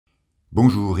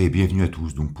Bonjour et bienvenue à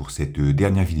tous donc pour cette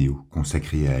dernière vidéo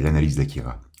consacrée à l'analyse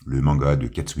d'AKIRA, le manga de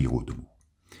Katsuhiro Otomo.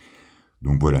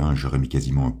 Donc voilà, j'aurais mis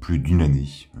quasiment plus d'une année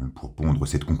pour pondre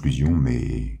cette conclusion,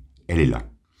 mais elle est là.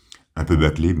 Un peu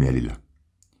bâclée, mais elle est là.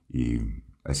 Et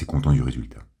assez content du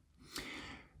résultat.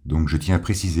 Donc je tiens à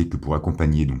préciser que pour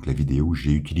accompagner donc la vidéo,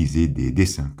 j'ai utilisé des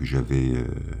dessins que j'avais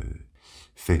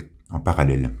faits en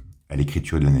parallèle à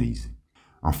l'écriture de l'analyse.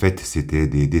 En fait, c'était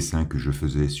des dessins que je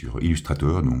faisais sur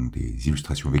Illustrator, donc des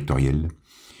illustrations vectorielles,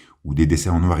 ou des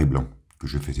dessins en noir et blanc que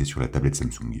je faisais sur la tablette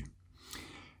Samsung.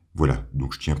 Voilà,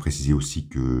 donc je tiens à préciser aussi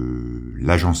que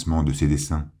l'agencement de ces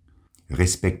dessins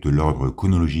respecte l'ordre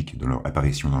chronologique dans leur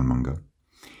apparition dans le manga.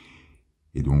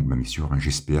 Et donc, bien sûr,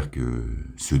 j'espère que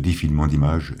ce défilement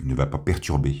d'images ne va pas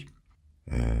perturber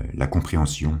la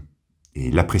compréhension et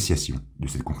l'appréciation de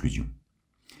cette conclusion.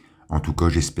 En tout cas,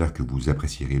 j'espère que vous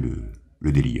apprécierez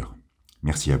le délire.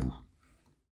 Merci à vous.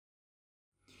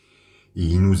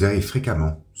 Il nous arrive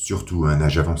fréquemment, surtout à un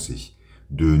âge avancé,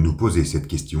 de nous poser cette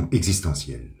question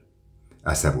existentielle.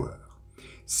 À savoir,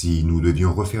 si nous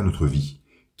devions refaire notre vie,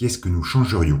 qu'est-ce que nous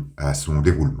changerions à son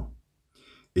déroulement?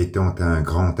 Étant un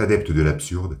grand adepte de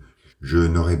l'absurde, je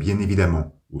n'aurais bien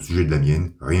évidemment, au sujet de la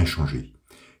mienne, rien changé,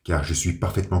 car je suis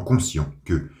parfaitement conscient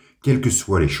que, quels que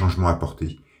soient les changements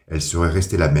apportés, elle serait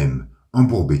restée la même,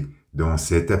 embourbée dans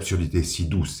cette absurdité si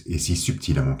douce et si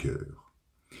subtile à mon cœur.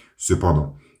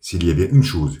 Cependant, s'il y avait une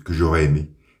chose que j'aurais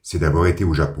aimé, c'est d'avoir été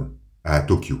au Japon, à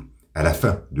Tokyo, à la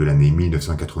fin de l'année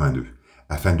 1982,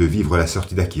 afin de vivre la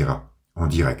sortie d'AKIRA, en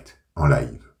direct, en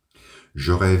live.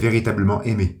 J'aurais véritablement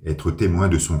aimé être témoin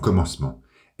de son commencement,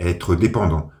 être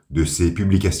dépendant de ses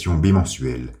publications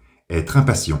bimensuelles, être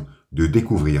impatient de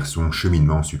découvrir son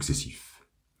cheminement successif.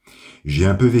 J'ai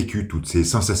un peu vécu toutes ces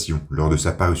sensations lors de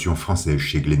sa parution française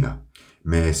chez Glénat,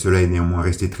 mais cela est néanmoins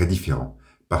resté très différent,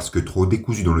 parce que trop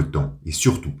décousu dans le temps, et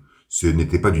surtout, ce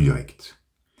n'était pas du direct.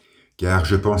 Car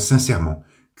je pense sincèrement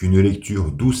qu'une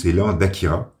lecture douce et lente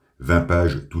d'AKIRA, 20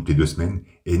 pages toutes les 2 semaines,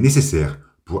 est nécessaire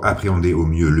pour appréhender au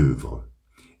mieux l'œuvre.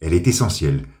 Elle est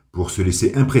essentielle pour se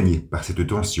laisser imprégner par cette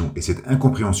tension et cette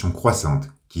incompréhension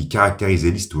croissante qui caractérisait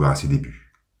l'histoire à ses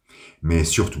débuts. Mais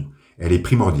surtout, elle est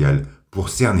primordiale pour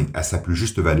cerner à sa plus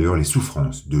juste valeur les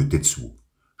souffrances de Tetsuo,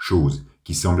 chose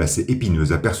qui semble assez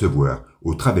épineuse à percevoir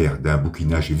au travers d'un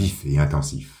bouquinage vif et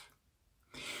intensif.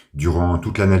 Durant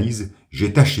toute l'analyse,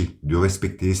 j'ai tâché de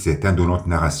respecter cette indolente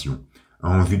narration,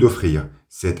 en vue d'offrir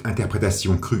cette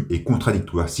interprétation crue et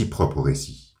contradictoire si propre au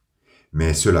récit.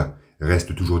 Mais cela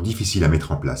reste toujours difficile à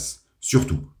mettre en place,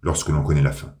 surtout lorsque l'on connaît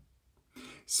la fin.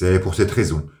 C'est pour cette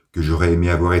raison que j'aurais aimé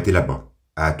avoir été là-bas,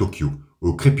 à Tokyo,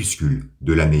 au crépuscule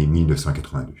de l'année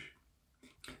 1982.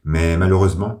 Mais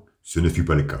malheureusement, ce ne fut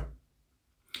pas le cas.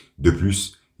 De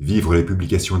plus, vivre les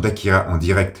publications d'AKIRA en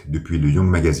direct depuis le Young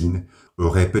Magazine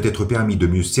aurait peut-être permis de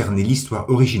mieux cerner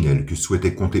l'histoire originelle que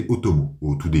souhaitait conter Otomo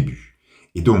au tout début,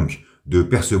 et donc de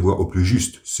percevoir au plus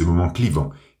juste ce moment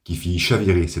clivant qui fit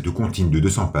chavirer cette comptine de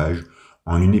 200 pages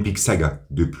en une épique saga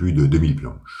de plus de 2000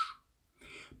 planches.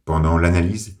 Pendant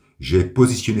l'analyse, j'ai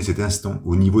positionné cet instant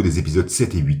au niveau des épisodes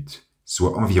 7 et 8,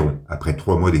 soit environ après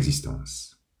 3 mois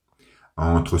d'existence.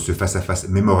 Entre ce face-à-face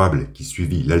mémorable qui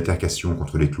suivit l'altercation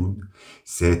contre les clowns,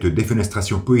 cette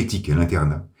défenestration poétique à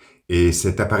l'internat, et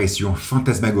cette apparition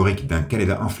fantasmagorique d'un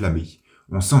Kaneda enflammé,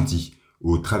 on sentit,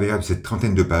 au travers de cette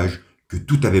trentaine de pages, que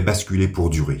tout avait basculé pour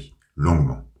durer,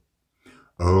 longuement.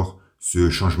 Or, ce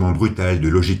changement brutal de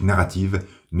logique narrative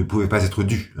ne pouvait pas être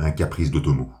dû à un caprice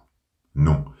d'Otomo.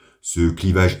 Non, ce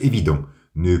clivage évident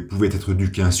ne pouvait être dû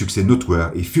qu'à un succès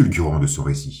notoire et fulgurant de son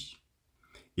récit.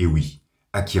 Et oui,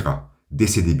 AKIRA, dès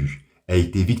ses débuts, a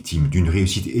été victime d'une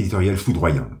réussite éditoriale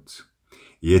foudroyante.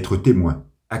 Et être témoin,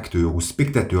 acteur ou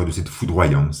spectateur de cette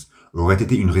foudroyance aurait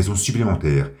été une raison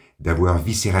supplémentaire d'avoir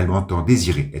viscéralement tant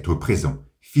désiré être présent,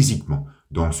 physiquement,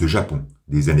 dans ce Japon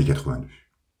des années 82.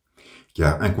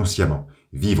 Car inconsciemment,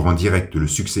 vivre en direct le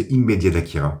succès immédiat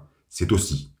d'AKIRA, c'est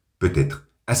aussi, peut-être,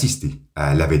 assister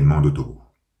à l'avènement d'Otomo.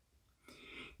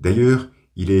 D'ailleurs,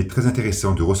 il est très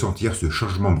intéressant de ressentir ce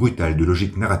changement brutal de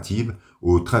logique narrative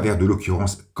au travers de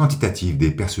l'occurrence quantitative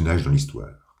des personnages dans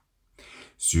l'histoire.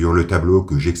 Sur le tableau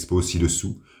que j'expose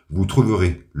ci-dessous, vous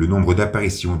trouverez le nombre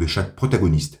d'apparitions de chaque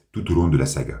protagoniste tout au long de la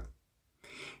saga.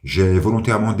 J'ai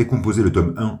volontairement décomposé le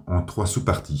tome 1 en 3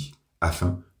 sous-parties,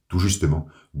 afin, tout justement,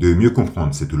 de mieux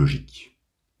comprendre cette logique.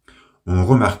 On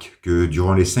remarque que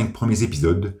durant les 5 premiers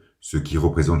épisodes, ce qui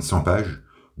représente 100 pages,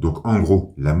 donc en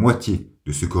gros la moitié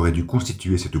de ce qu'aurait dû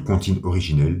constituer cette comptine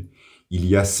originelle, il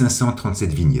y a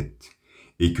 537 vignettes,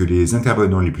 et que les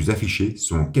intervenants les plus affichés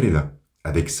sont Kaneda,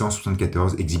 avec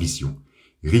 174 exhibitions,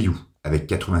 Ryu, avec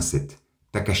 87,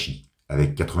 Takashi,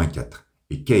 avec 84,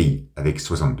 et Kei avec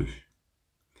 62.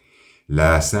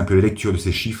 La simple lecture de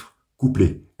ces chiffres,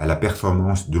 couplée à la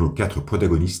performance de nos 4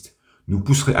 protagonistes, nous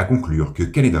pousserait à conclure que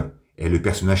Kaneda est le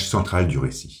personnage central du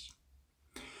récit.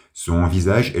 Son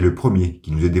visage est le premier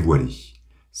qui nous est dévoilé.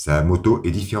 Sa moto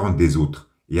est différente des autres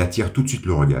et attire tout de suite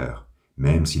le regard,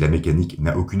 même si la mécanique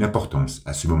n'a aucune importance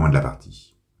à ce moment de la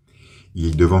partie.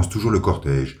 Il devance toujours le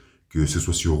cortège, que ce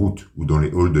soit sur route ou dans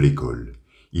les halls de l'école.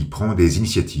 Il prend des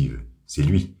initiatives. C'est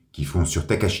lui qui fonce sur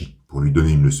Takashi pour lui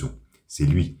donner une leçon. C'est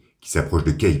lui qui s'approche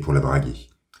de Kei pour la draguer.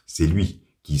 C'est lui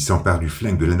qui s'empare du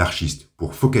flingue de l'anarchiste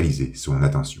pour focaliser son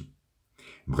attention.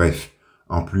 Bref,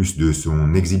 en plus de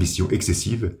son exhibition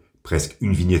excessive, presque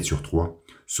une vignette sur 3,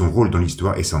 son rôle dans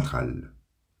l'histoire est central.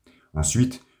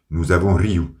 Ensuite, nous avons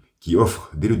Ryu, qui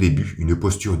offre dès le début une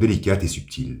posture délicate et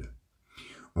subtile.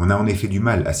 On a en effet du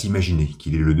mal à s'imaginer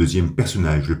qu'il est le deuxième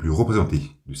personnage le plus représenté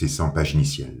de ces 100 pages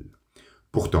initiales.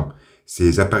 Pourtant,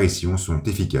 ses apparitions sont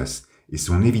efficaces et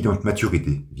son évidente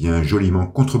maturité vient joliment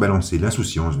contrebalancer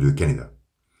l'insouciance de Kaneda.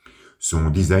 Son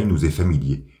design nous est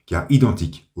familier, car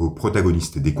identique au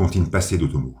protagoniste des comptines passées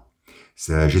d'Otomo.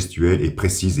 Sa gestuelle est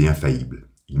précise et infaillible.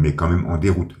 Il met quand même en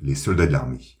déroute les soldats de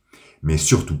l'armée. Mais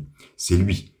surtout, c'est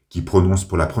lui qui prononce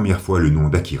pour la première fois le nom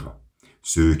d'Akira,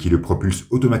 ce qui le propulse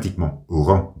automatiquement au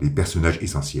rang des personnages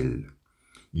essentiels.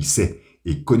 Il sait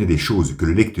et connaît des choses que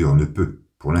le lecteur ne peut,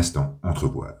 pour l'instant,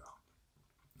 entrevoir.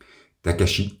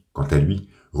 Takashi, quant à lui,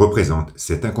 représente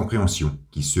cette incompréhension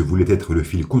qui se voulait être le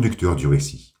fil conducteur du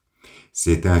récit.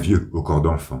 C'est un vieux au corps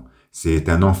d'enfant, c'est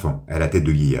un enfant à la tête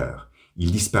de vieillard.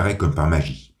 Il disparaît comme par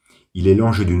magie. Il est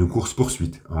l'enjeu d'une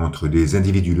course-poursuite entre des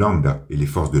individus lambda et les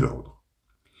forces de l'ordre.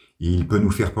 Il peut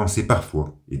nous faire penser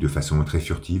parfois, et de façon très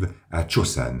furtive, à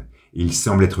Chosan, et il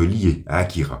semble être lié à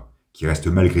Akira, qui reste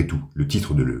malgré tout le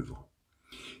titre de l'œuvre.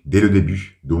 Dès le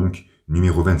début, donc,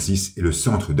 numéro 26 est le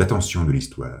centre d'attention de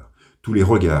l'histoire. Tous les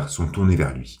regards sont tournés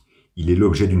vers lui. Il est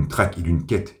l'objet d'une traque et d'une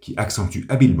quête qui accentuent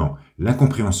habilement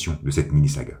l'incompréhension de cette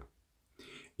mini-saga.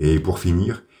 Et pour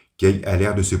finir, Kei a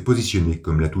l'air de se positionner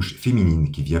comme la touche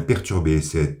féminine qui vient perturber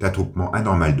cet attroupement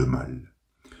anormal de mâles.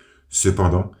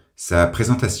 Cependant, sa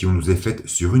présentation nous est faite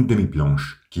sur une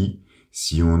demi-planche qui,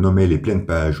 si on nommait les pleines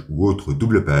pages ou autres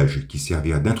doubles pages qui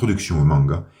servirent d'introduction au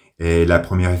manga, est la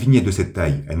première vignette de cette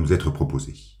taille à nous être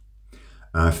proposée.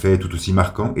 Un fait tout aussi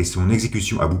marquant est son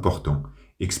exécution à bout portant,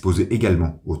 exposée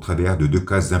également au travers de 2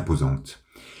 cases imposantes,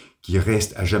 qui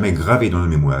restent à jamais gravées dans nos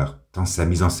mémoires, tant sa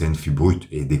mise en scène fut brute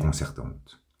et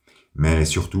déconcertante. Mais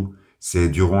surtout, c'est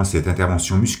durant cette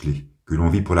intervention musclée que l'on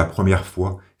vit pour la première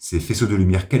fois ces faisceaux de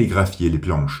lumière calligraphier les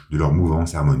planches de leur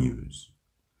mouvance harmonieuse.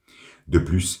 De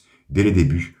plus, dès les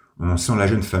débuts, on sent la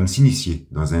jeune femme s'initier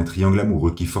dans un triangle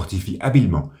amoureux qui fortifie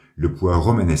habilement le poids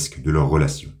romanesque de leur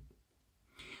relation.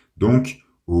 Donc,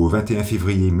 au 21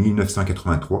 février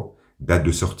 1983, date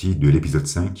de sortie de l'épisode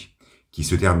 5, qui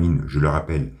se termine, je le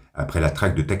rappelle, après la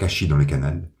traque de Takashi dans le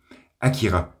canal,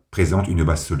 Akira présente une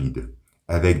base solide,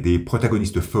 avec des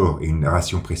protagonistes forts et une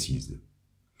narration précise.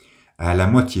 À la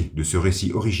moitié de ce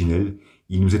récit originel,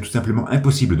 il nous est tout simplement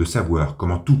impossible de savoir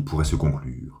comment tout pourrait se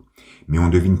conclure, mais on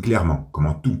devine clairement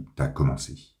comment tout a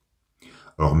commencé.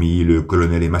 Hormis le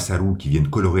colonel et Masaru qui viennent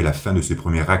colorer la fin de ce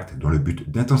premier acte dans le but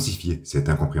d'intensifier cette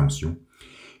incompréhension,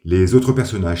 les autres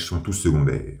personnages sont tous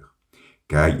secondaires.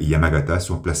 Kai et Yamagata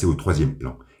sont placés au 3e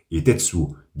plan, et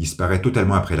Tetsuo disparaît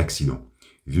totalement après l'accident,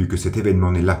 vu que cet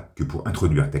événement n'est là que pour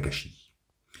introduire Takashi.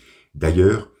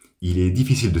 D'ailleurs, il est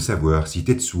difficile de savoir si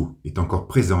Tetsuo est encore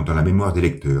présent dans la mémoire des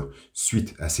lecteurs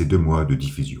suite à ces 2 mois de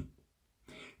diffusion.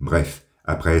 Bref,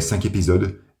 après 5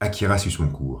 épisodes, Akira suit son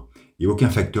cours, et aucun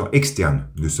facteur externe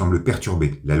ne semble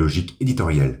perturber la logique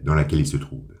éditoriale dans laquelle il se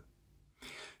trouve.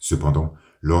 Cependant,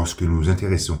 lorsque nous nous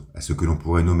intéressons à ce que l'on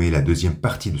pourrait nommer la 2e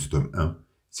partie de ce tome 1,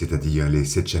 c'est-à-dire les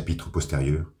 7 chapitres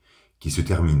postérieurs, qui se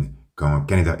terminent quand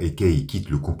Kaneda et Kei quittent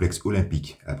le complexe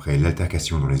olympique après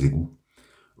l'altercation dans les égouts,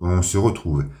 on se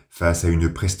retrouve face à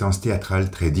une prestance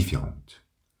théâtrale très différente.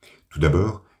 Tout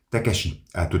d'abord, Takashi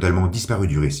a totalement disparu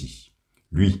du récit.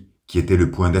 Lui, qui était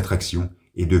le point d'attraction,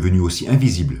 est devenu aussi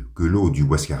invisible que l'eau du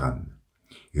Huascaran.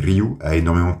 Ryu a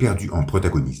énormément perdu en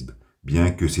protagonisme, bien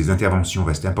que ses interventions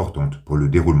restent importantes pour le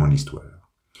déroulement de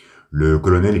l'histoire. Le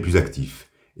colonel est plus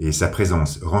actif, et sa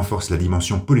présence renforce la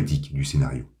dimension politique du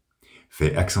scénario,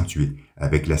 fait accentuer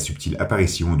avec la subtile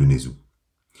apparition de Nezu.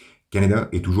 Kaneda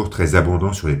est toujours très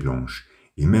abondant sur les planches,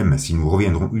 et même si nous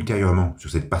reviendrons ultérieurement sur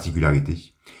cette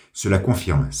particularité, cela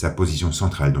confirme sa position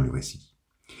centrale dans le récit.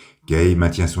 Kei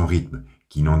maintient son rythme,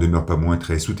 qui n'en demeure pas moins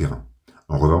très souterrain.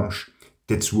 En revanche,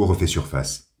 Tetsuo refait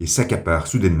surface et s'accapare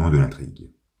soudainement de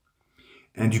l'intrigue.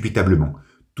 Indubitablement,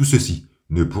 tout ceci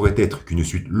ne pourrait être qu'une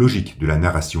suite logique de la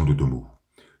narration d'Otomo.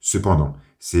 Cependant,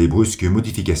 ces brusques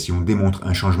modifications démontrent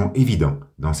un changement évident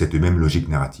dans cette même logique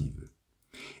narrative.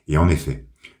 Et en effet,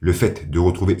 le fait de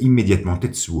retrouver immédiatement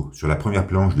Tetsuo sur la première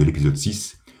planche de l'épisode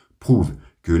 6 prouve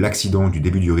que l'accident du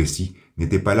début du récit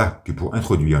n'était pas là que pour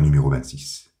introduire numéro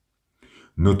 26.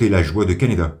 Notez la joie de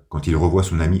Kaneda quand il revoit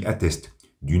son ami atteste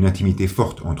d'une intimité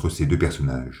forte entre ces deux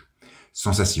personnages,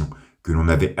 sensation que l'on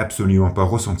n'avait absolument pas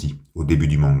ressentie au début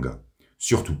du manga,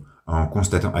 surtout en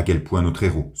constatant à quel point notre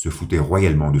héros se foutait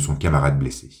royalement de son camarade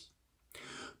blessé.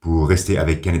 Pour rester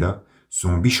avec Kaneda,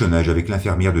 son bichonnage avec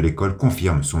l'infirmière de l'école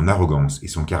confirme son arrogance et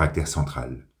son caractère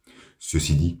central.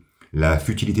 Ceci dit, la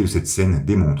futilité de cette scène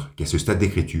démontre qu'à ce stade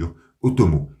d'écriture,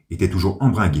 Otomo était toujours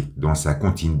embringué dans sa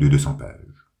comptine de 200 pages.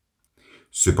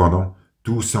 Cependant,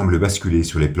 tout semble basculer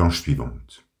sur les planches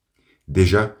suivantes.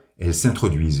 Déjà, elles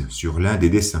s'introduisent sur l'un des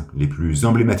dessins les plus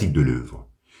emblématiques de l'œuvre,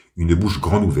 une bouche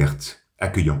grande ouverte,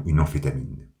 accueillant une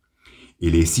amphétamine. Et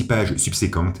les 6 pages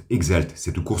subséquentes exaltent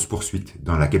cette course-poursuite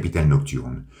dans la capitale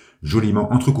nocturne,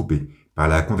 joliment entrecoupée par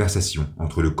la conversation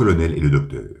entre le colonel et le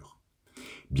docteur.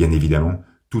 Bien évidemment,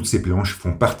 toutes ces planches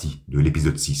font partie de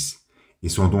l'épisode 6 et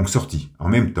sont donc sorties en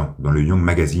même temps dans le Young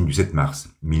Magazine du 7 mars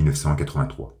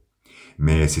 1983.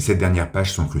 Mais ces 7 dernières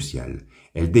pages sont cruciales.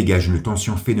 Elles dégagent une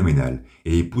tension phénoménale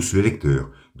et poussent le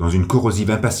lecteur dans une corrosive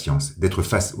impatience d'être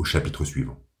face au chapitre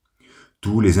suivant.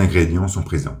 Tous les ingrédients sont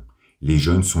présents. Les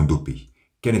jeunes sont dopés.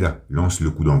 Kaneda lance le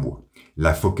coup d'envoi.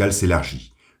 La focale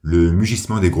s'élargit. Le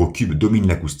mugissement des gros cubes domine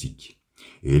l'acoustique.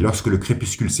 Et lorsque le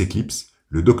crépuscule s'éclipse,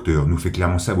 le docteur nous fait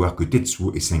clairement savoir que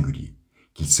Tetsuo est singulier,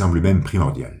 qu'il semble même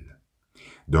primordial.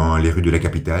 Dans les rues de la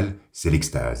capitale, c'est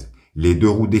l'extase. Les 2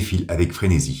 roues défilent avec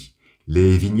frénésie.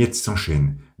 Les vignettes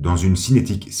s'enchaînent dans une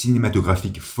cinétique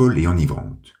cinématographique folle et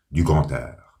enivrante, du grand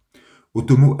art.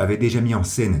 Otomo avait déjà mis en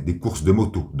scène des courses de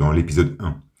moto dans l'épisode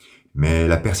 1, mais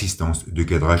la persistance de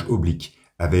cadrage oblique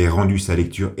avait rendu sa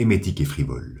lecture émétique et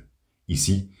frivole.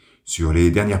 Ici, sur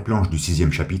les dernières planches du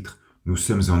 6e chapitre, nous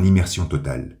sommes en immersion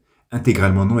totale,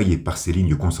 intégralement noyés par ces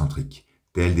lignes concentriques,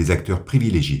 tels des acteurs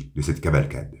privilégiés de cette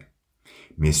cavalcade.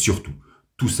 Mais surtout,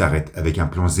 tout s'arrête avec un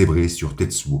plan zébré sur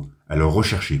Tetsuo, alors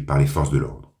recherché par les forces de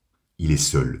l'ordre. Il est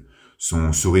seul,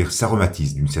 son sourire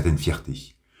s'aromatise d'une certaine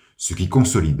fierté, ce qui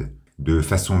consolide, de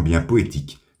façon bien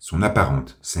poétique, son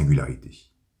apparente singularité.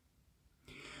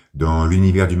 Dans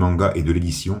l'univers du manga et de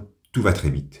l'édition, tout va très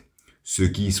vite, ce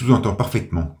qui sous-entend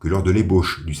parfaitement que lors de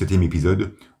l'ébauche du 7e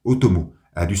épisode, Otomo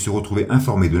a dû se retrouver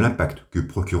informé de l'impact que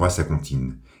procura sa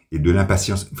comptine et de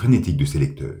l'impatience frénétique de ses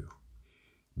lecteurs.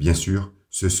 Bien sûr,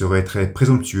 ce serait très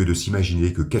présomptueux de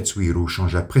s'imaginer que Katsuhiro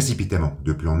changea précipitamment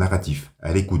de plan narratif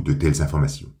à l'écoute de telles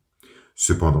informations.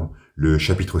 Cependant, le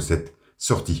chapitre 7,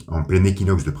 sorti en plein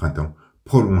équinoxe de printemps,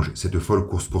 prolonge cette folle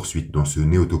course-poursuite dans ce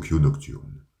Néo-Tokyo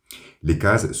nocturne. Les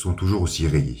cases sont toujours aussi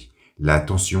rayées, la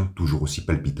tension toujours aussi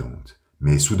palpitante,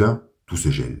 mais soudain, tout se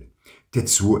gèle.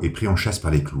 Tetsuo est pris en chasse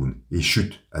par les clowns et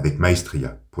chute avec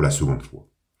maestria pour la seconde fois.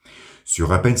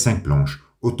 Sur à peine 5 planches,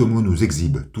 Otomo nous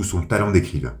exhibe tout son talent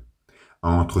d'écrivain.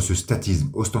 Entre ce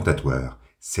statisme ostentatoire,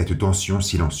 cette tension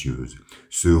silencieuse,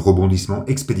 ce rebondissement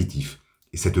expéditif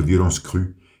et cette violence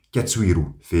crue,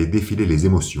 Katsuhiro fait défiler les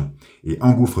émotions et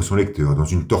engouffre son lecteur dans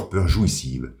une torpeur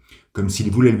jouissive, comme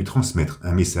s'il voulait lui transmettre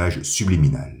un message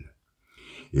subliminal.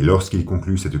 Et lorsqu'il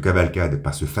conclut cette cavalcade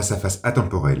par ce face-à-face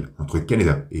atemporel entre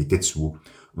Kaneda et Tetsuo,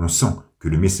 on sent que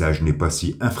le message n'est pas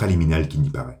si infraliminal qu'il n'y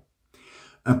paraît.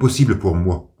 Impossible pour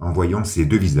moi, en voyant ces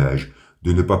 2 visages,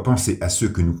 de ne pas penser à ceux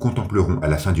que nous contemplerons à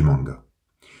la fin du manga.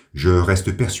 Je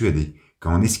reste persuadé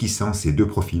qu'en esquissant ces 2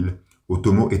 profils,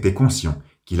 Otomo était conscient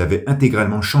qu'il avait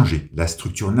intégralement changé la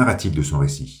structure narrative de son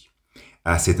récit.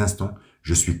 À cet instant,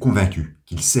 je suis convaincu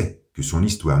qu'il sait que son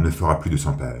histoire ne fera plus de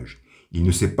 100 pages. Il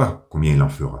ne sait pas combien il en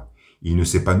fera. Il ne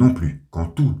sait pas non plus quand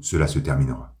tout cela se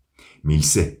terminera. Mais il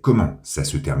sait comment ça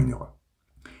se terminera.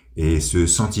 Et ce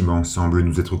sentiment semble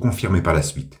nous être confirmé par la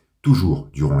suite, toujours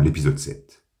durant l'épisode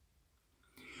 7.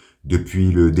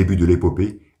 Depuis le début de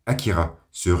l'épopée, AKIRA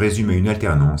se résume à une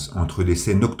alternance entre des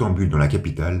scènes noctambules dans la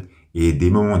capitale et des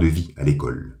moments de vie à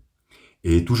l'école.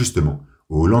 Et tout justement,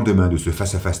 au lendemain de ce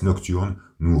face-à-face nocturne,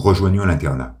 nous rejoignons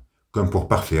l'internat, comme pour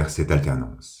parfaire cette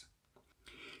alternance.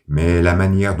 Mais la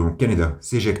manière dont Kaneda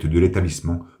s'éjecte de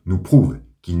l'établissement nous prouve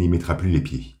qu'il n'y mettra plus les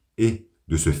pieds, et,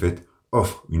 de ce fait,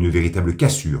 offre une véritable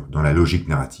cassure dans la logique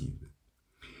narrative.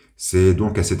 C'est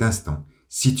donc à cet instant,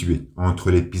 situé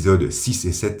entre l'épisode 6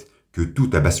 et 7, que tout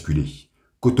a basculé,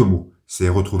 qu'Otomo s'est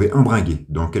retrouvé embringué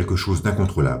dans quelque chose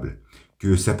d'incontrôlable,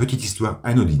 que sa petite histoire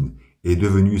anodine est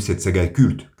devenue cette saga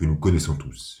culte que nous connaissons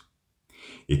tous.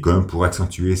 Et comme pour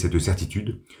accentuer cette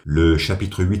certitude, le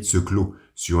chapitre 8 se clôt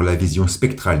sur la vision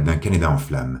spectrale d'un Kaneda en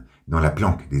flammes, dans la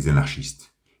planque des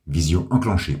anarchistes, vision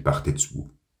enclenchée par Tetsuo.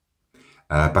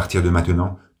 À partir de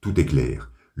maintenant, tout est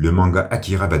clair. Le manga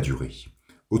AKIRA va durer.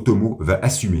 Otomo va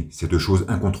assumer cette chose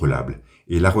incontrôlable,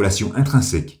 et la relation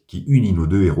intrinsèque qui unit nos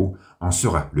deux héros en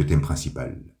sera le thème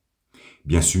principal.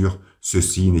 Bien sûr,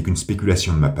 ceci n'est qu'une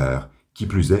spéculation de ma part, qui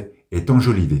plus est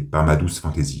enjolivée par ma douce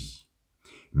fantaisie.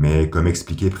 Mais comme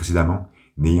expliqué précédemment,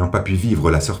 n'ayant pas pu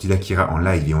vivre la sortie d'AKIRA en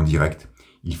live et en direct,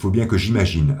 il faut bien que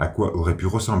j'imagine à quoi aurait pu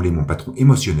ressembler mon patron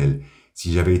émotionnel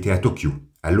si j'avais été à Tokyo,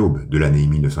 à l'aube de l'année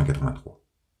 1983.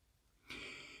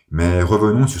 Mais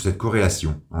revenons sur cette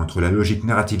corrélation entre la logique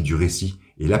narrative du récit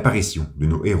et l'apparition de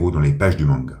nos héros dans les pages du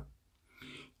manga.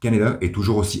 Kaneda est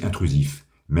toujours aussi intrusif,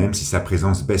 même si sa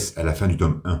présence baisse à la fin du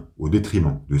tome 1 au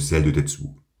détriment de celle de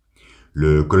Tetsuo.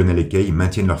 Le colonel et Kei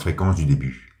maintiennent leur fréquence du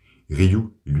début. Ryu,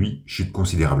 lui, chute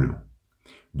considérablement.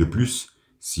 De plus,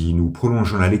 si nous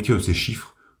prolongeons la lecture de ces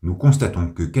chiffres, nous constatons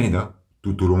que Kaneda,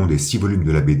 tout au long des 6 volumes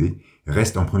de la BD,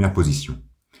 reste en première position,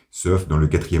 sauf dans le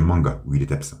 4e manga où il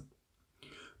est absent.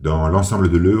 Dans l'ensemble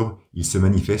de l'œuvre, il se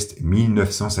manifeste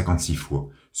 1956 fois,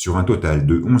 sur un total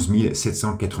de 11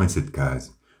 787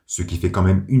 cases, ce qui fait quand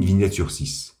même une vignette sur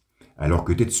 6, alors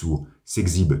que Tetsuo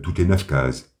s'exhibe toutes les 9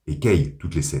 cases et Kei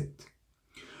toutes les 7.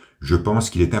 Je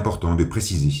pense qu'il est important de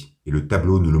préciser, et le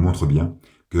tableau nous le montre bien,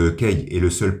 que Kei est le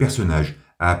seul personnage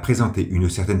à présenter une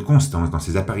certaine constance dans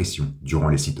ses apparitions durant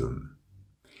les 6 tomes.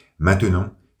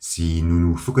 Maintenant, si nous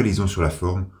nous focalisons sur la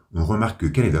forme, on remarque que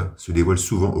Kaneda se dévoile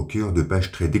souvent au cœur de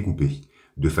pages très découpées,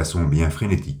 de façon bien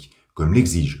frénétique, comme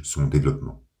l'exige son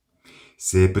développement.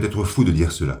 C'est peut-être fou de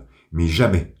dire cela, mais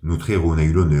jamais notre héros n'a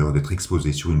eu l'honneur d'être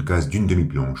exposé sur une case d'une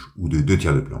demi-planche ou de 2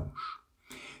 tiers de planche.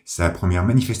 Sa première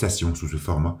manifestation sous ce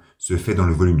format se fait dans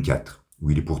le volume 4,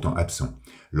 où il est pourtant absent,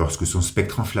 lorsque son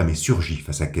spectre enflammé surgit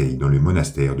face à Kei dans le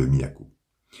monastère de Miyako.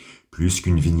 Plus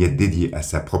qu'une vignette dédiée à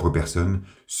sa propre personne,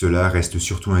 cela reste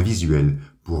surtout un visuel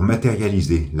pour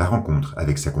matérialiser la rencontre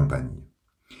avec sa compagne.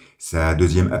 Sa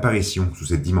deuxième apparition sous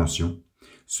cette dimension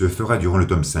se fera durant le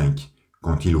tome 5,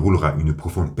 quand il roulera une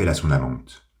profonde pelle à son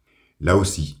amante. Là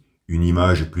aussi, une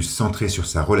image plus centrée sur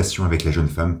sa relation avec la jeune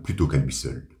femme plutôt qu'à lui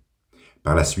seul.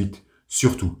 Par la suite,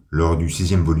 surtout lors du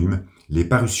 6e volume, les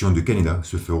parutions de Kaneda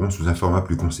se feront sous un format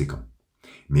plus conséquent.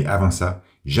 Mais avant ça,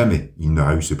 jamais il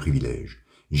n'aura eu ce privilège.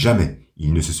 Jamais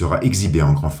il ne se sera exhibé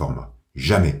en grand format.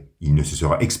 Jamais il ne se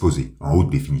sera exposé en haute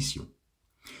définition.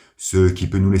 Ce qui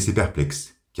peut nous laisser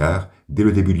perplexes, car, dès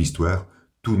le début de l'histoire,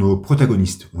 tous nos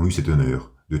protagonistes ont eu cet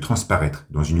honneur de transparaître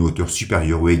dans une hauteur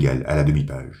supérieure ou égale à la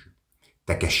demi-page.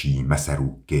 Takashi, Masaru,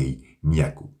 Kei,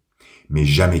 Miyako. Mais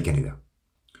jamais Kaneda.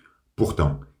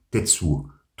 Pourtant, Tetsuo,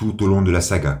 tout au long de la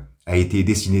saga, a été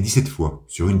dessiné 17 fois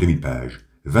sur une demi-page,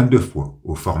 22 fois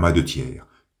au format 2 tiers,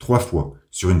 3 fois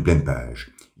sur une pleine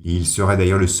page. Il sera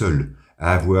d'ailleurs le seul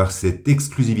à avoir cette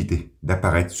exclusivité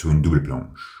d'apparaître sur une double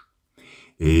planche.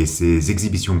 Et ces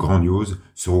exhibitions grandioses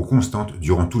seront constantes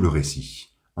durant tout le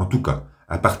récit, en tout cas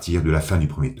à partir de la fin du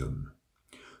 1er tome.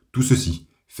 Tout ceci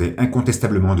fait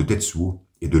incontestablement de Tetsuo,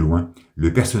 et de loin,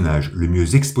 le personnage le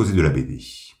mieux exposé de la BD.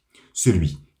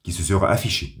 Celui qui se sera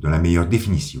affiché dans la meilleure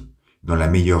définition, dans la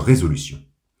meilleure résolution.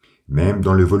 Même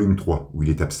dans le volume 3 où il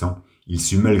est absent, il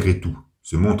sut malgré tout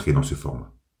se montrer dans ce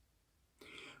format.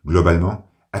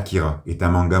 Globalement, AKIRA est un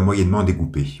manga moyennement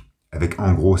découpé, avec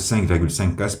en gros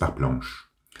 5,5 cases par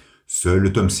planche. Seul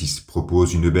le tome 6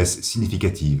 propose une baisse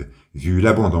significative, vu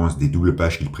l'abondance des doubles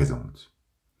pages qu'il présente.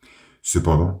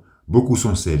 Cependant, beaucoup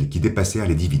sont celles qui dépassèrent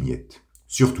les 10 vignettes,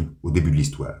 surtout au début de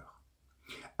l'histoire.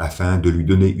 Afin de lui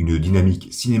donner une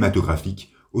dynamique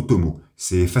cinématographique, Otomo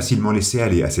s'est facilement laissé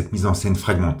aller à cette mise en scène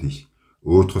fragmentée,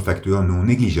 autre facteur non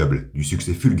négligeable du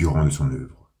succès fulgurant de son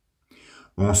œuvre.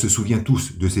 On se souvient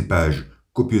tous de ces pages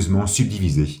copieusement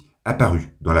subdivisées,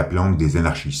 apparues dans la planque des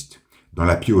anarchistes, dans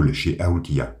la piole chez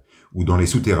Aokiya, ou dans les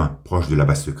souterrains proches de la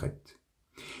base secrète.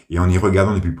 Et en y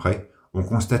regardant de plus près, on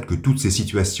constate que toutes ces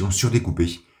situations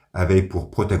surdécoupées avaient pour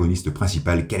protagoniste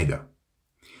principal Kaneda.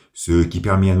 Ce qui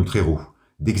permet à notre héros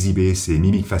d'exhiber ses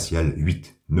mimiques faciales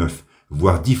 8, 9,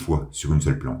 voire 10 fois sur une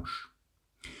seule planche.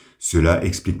 Cela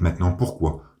explique maintenant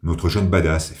pourquoi notre jeune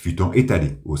badass fut tant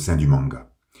étalé au sein du manga.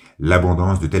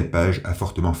 L'abondance de telles pages a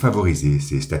fortement favorisé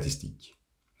ces statistiques.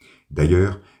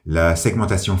 D'ailleurs, la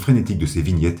segmentation frénétique de ces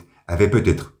vignettes avait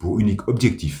peut-être pour unique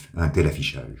objectif un tel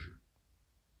affichage.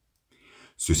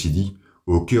 Ceci dit,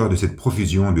 au cœur de cette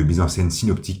profusion de mise en scène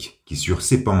synoptique qui surent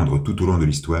s'épandre tout au long de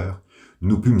l'histoire,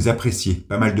 nous pûmes apprécier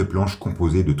pas mal de planches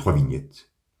composées de 3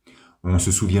 vignettes. On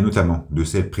se souvient notamment de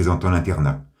celle présentant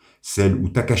l'internat, celle où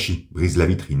Takashi brise la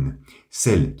vitrine,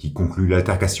 celle qui conclut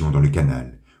l'altercation dans le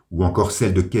canal, ou encore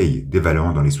celle de Kei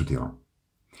dévalant dans les souterrains.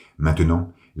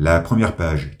 Maintenant, la première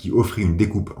page qui offrit une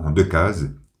découpe en 2 cases,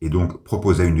 et donc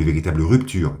proposa une véritable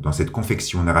rupture dans cette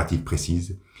confection narrative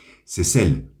précise, c'est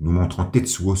celle nous montrant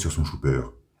Tetsuo sur son chooper,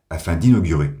 afin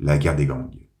d'inaugurer la guerre des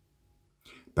gangs.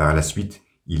 Par la suite,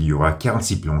 il y aura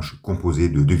 46 planches composées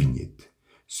de 2 vignettes,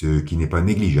 ce qui n'est pas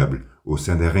négligeable au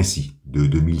sein d'un récit de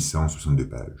 2162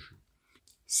 pages.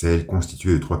 Celles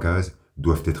constituées de 3 cases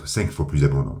doivent être 5 fois plus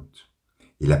abondantes.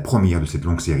 Et la première de cette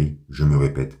longue série, je me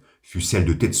répète, fut celle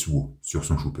de Tetsuo sur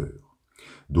son chooper.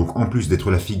 Donc en plus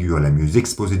d'être la figure la mieux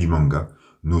exposée du manga,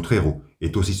 notre héros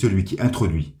est aussi celui qui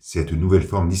introduit cette nouvelle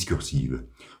forme discursive,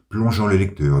 plongeant le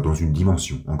lecteur dans une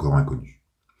dimension encore inconnue.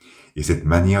 Et cette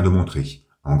manière de montrer,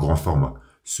 en grand format,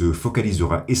 se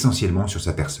focalisera essentiellement sur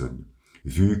sa personne,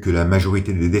 vu que la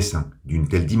majorité des dessins d'une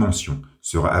telle dimension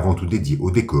sera avant tout dédiée au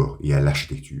décor et à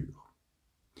l'architecture.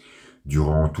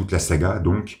 Durant toute la saga,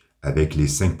 donc, avec les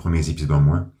 5 premiers épisodes en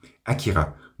moins,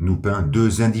 AKIRA nous peint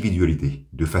 2 individualités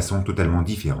de façon totalement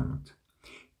différente.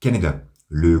 Kaneda,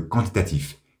 le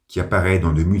quantitatif, qui apparaît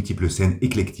dans de multiples scènes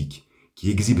éclectiques, qui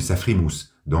exhibe sa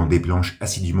frimousse dans des planches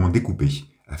assidûment découpées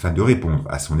afin de répondre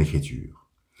à son écriture.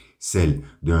 Celle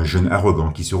d'un jeune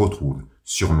arrogant qui se retrouve,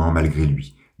 sûrement malgré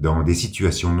lui, dans des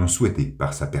situations non souhaitées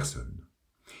par sa personne.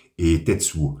 Et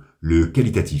Tetsuo, le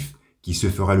qualitatif, qui se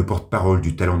fera le porte-parole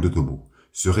du talent d'Otomo,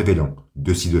 se révélant,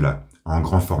 de ci de là, en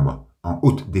grand format, en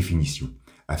haute définition,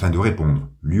 afin de répondre,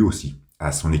 lui aussi,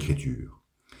 à son écriture.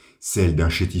 Celle d'un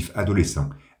chétif adolescent,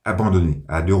 abandonné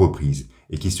à 2 reprises,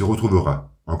 et qui se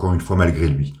retrouvera, encore une fois malgré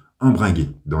lui, embringué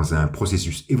dans un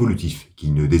processus évolutif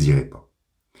qu'il ne désirait pas.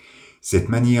 Cette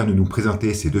manière de nous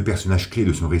présenter ces 2 personnages clés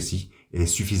de son récit est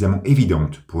suffisamment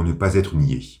évidente pour ne pas être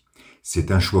niée.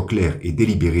 C'est un choix clair et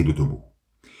délibéré d'Otomo.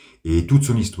 Et toute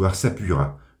son histoire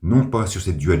s'appuiera, non pas sur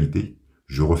cette dualité,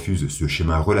 je refuse ce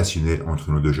schéma relationnel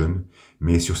entre nos 2 jeunes,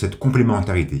 mais sur cette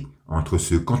complémentarité entre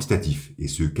ce quantitatif et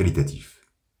ce qualitatif.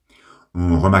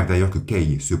 On remarque d'ailleurs que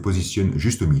Kei se positionne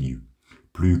juste au milieu,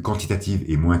 plus quantitative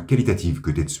et moins qualitative que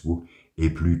Tetsuo, et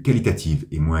plus qualitative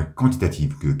et moins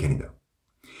quantitative que Kaneda.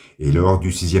 Et lors du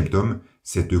 6e tome,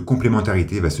 cette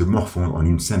complémentarité va se morfondre en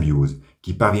une symbiose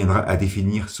qui parviendra à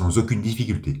définir sans aucune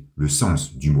difficulté le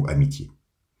sens du mot amitié.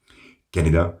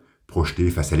 Kaneda, projeté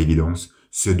face à l'évidence,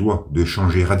 se doit de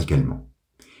changer radicalement.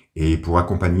 Et pour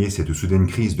accompagner cette soudaine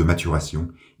crise de maturation,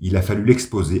 il a fallu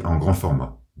l'exposer en grand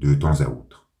format, de temps à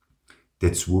autre.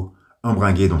 Tetsuo,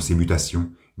 embringué dans ses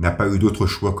mutations, n'a pas eu d'autre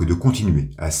choix que de continuer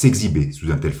à s'exhiber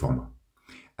sous un tel format.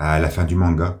 À la fin du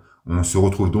manga, on se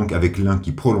retrouve donc avec l'un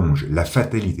qui prolonge la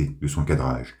fatalité de son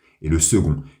cadrage, et le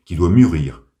second qui doit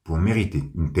mûrir pour mériter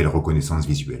une telle reconnaissance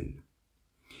visuelle.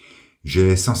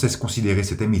 J'ai sans cesse considéré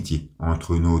cette amitié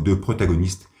entre nos 2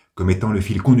 protagonistes comme étant le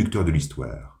fil conducteur de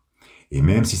l'histoire. Et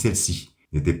même si celle-ci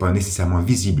n'était pas nécessairement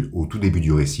visible au tout début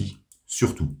du récit,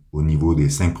 surtout au niveau des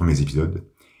 5 premiers épisodes,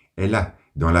 elle a,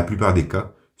 dans la plupart des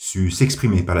cas, su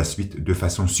s'exprimer par la suite de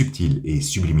façon subtile et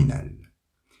subliminale.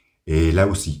 Et là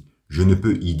aussi, je ne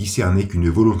peux y discerner qu'une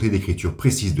volonté d'écriture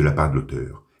précise de la part de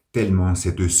l'auteur, tellement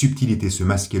cette subtilité se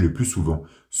masquait le plus souvent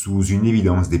sous une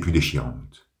évidence des plus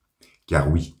déchirantes. Car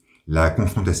oui, la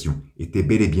confrontation était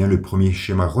bel et bien le premier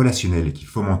schéma relationnel qui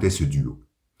fomentait ce duo.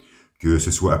 Que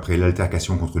ce soit après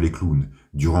l'altercation contre les clowns,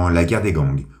 durant la guerre des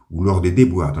gangs ou lors des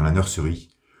déboires dans la nurserie,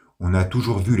 on a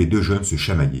toujours vu les 2 jeunes se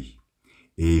chamailler.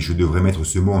 Et je devrais mettre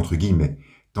ce mot entre guillemets,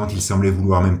 tant ils semblaient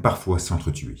vouloir même parfois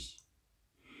s'entretuer.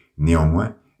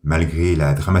 Néanmoins, malgré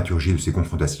la dramaturgie de ces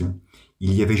confrontations,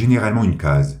 il y avait généralement une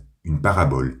case, une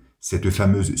parabole, cette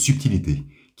fameuse subtilité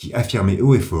qui affirmait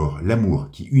haut et fort l'amour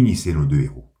qui unissait nos 2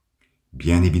 héros.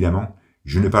 Bien évidemment,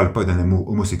 je ne parle pas d'un amour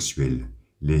homosexuel,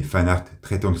 les fanarts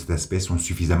traitant de cet aspect sont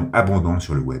suffisamment abondants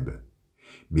sur le web,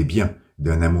 mais bien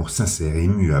d'un amour sincère et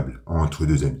immuable entre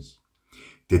 2 amis.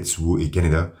 Tetsuo et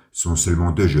Kaneda sont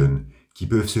seulement 2 jeunes qui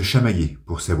peuvent se chamailler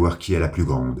pour savoir qui est la plus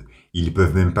grande. Ils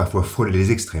peuvent même parfois frôler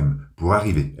les extrêmes pour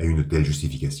arriver à une telle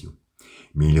justification.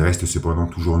 Mais ils restent cependant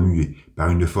toujours muets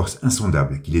par une force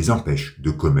insondable qui les empêche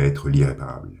de commettre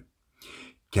l'irréparable.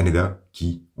 Kaneda,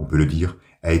 qui, on peut le dire,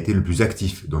 a été le plus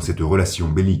actif dans cette relation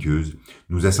belliqueuse,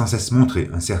 nous a sans cesse montré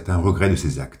un certain regret de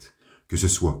ses actes, que ce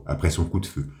soit après son coup de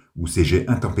feu ou ses jets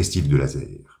intempestifs de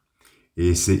laser.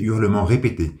 Et ces hurlements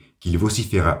répétés qu'il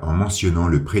vociféra en mentionnant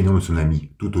le prénom de son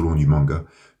ami tout au long du manga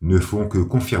ne font que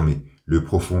confirmer le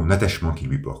profond attachement qu'il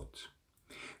lui porte.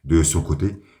 De son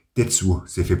côté, Tetsuo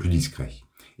s'est fait plus discret,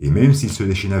 et même s'il se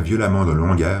déchaîna violemment dans le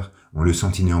hangar, on le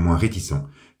sentit néanmoins réticent,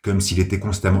 comme s'il était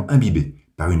constamment imbibé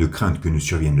par une crainte que ne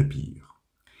survienne le pire.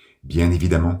 Bien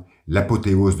évidemment,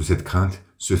 l'apothéose de cette crainte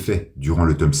se fait durant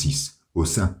le tome 6, au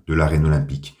sein de l'arène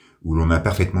olympique, où l'on a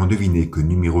parfaitement deviné que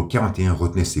numéro 41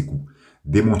 retenait ses coups,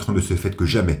 démontrant de ce fait que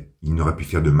jamais il n'aurait pu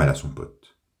faire de mal à son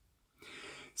pote.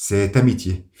 Cette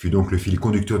amitié fut donc le fil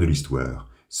conducteur de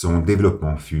l'histoire. Son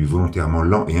développement fut volontairement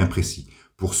lent et imprécis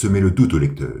pour semer le doute au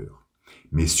lecteur.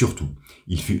 Mais surtout,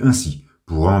 il fut ainsi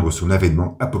pour rendre son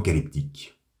avènement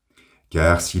apocalyptique.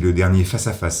 Car si le dernier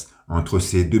face-à-face entre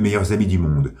ces deux meilleurs amis du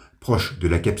monde, proche de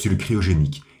la capsule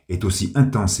cryogénique, est aussi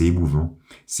intense et émouvant,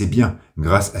 c'est bien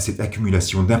grâce à cette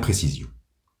accumulation d'imprécisions.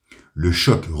 Le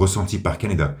choc ressenti par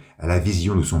Kaneda à la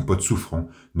vision de son pote souffrant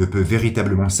ne peut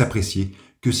véritablement s'apprécier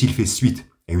que s'il fait suite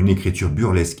à une écriture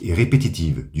burlesque et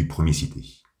répétitive du premier cité.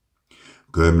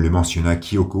 Comme le mentionna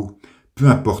Kyoko, peu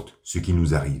importe ce qui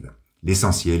nous arrive,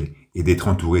 l'essentiel est d'être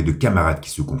entouré de camarades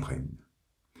qui se comprennent.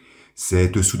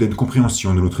 Cette soudaine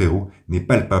compréhension de notre héros n'est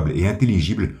palpable et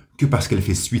intelligible que parce qu'elle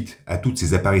fait suite à toutes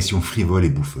ces apparitions frivoles et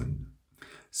bouffonnes.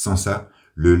 Sans ça,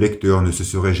 le lecteur ne se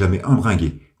serait jamais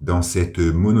embringué dans cette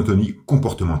monotonie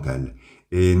comportementale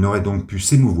et n'aurait donc pu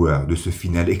s'émouvoir de ce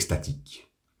final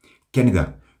extatique.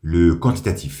 Kaneda, le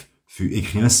quantitatif, fut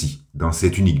écrit ainsi dans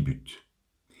cet unique but.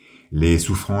 Les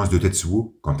souffrances de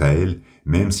Tetsuo, quant à elles,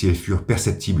 même si elles furent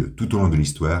perceptibles tout au long de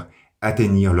l'histoire,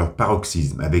 atteignirent leur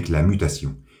paroxysme avec la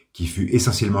mutation, qui fut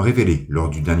essentiellement révélée lors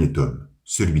du dernier tome,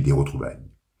 celui des retrouvailles.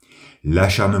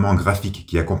 L'acharnement graphique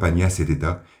qui accompagna cet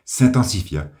état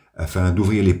s'intensifia afin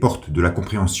d'ouvrir les portes de la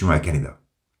compréhension à Kaneda.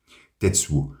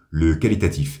 Tetsuo, le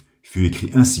qualitatif, fut écrit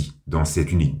ainsi dans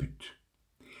cet unique but.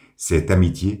 Cette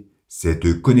amitié,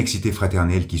 cette connexité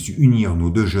fraternelle qui sut unir nos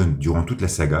deux jeunes durant toute la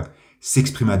saga,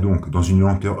 s'exprima donc dans une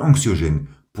lenteur anxiogène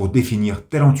pour définir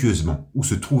talentueusement où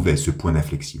se trouvait ce point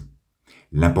d'inflexion.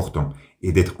 L'important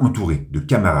est d'être entouré de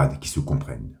camarades qui se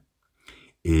comprennent.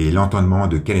 Et l'entendement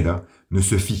de Kaneda ne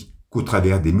se fit qu'au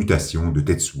travers des mutations de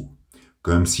Tetsuo,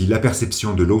 comme si la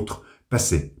perception de l'autre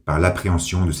passait par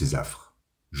l'appréhension de ses affres.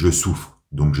 Je souffre,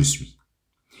 donc je suis.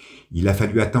 Il a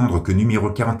fallu attendre que numéro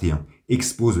 41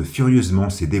 expose furieusement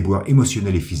ses déboires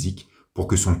émotionnels et physiques pour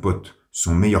que son pote,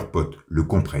 son meilleur pote, le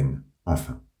comprenne,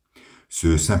 enfin.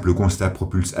 Ce simple constat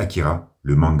propulse AKIRA,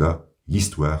 le manga,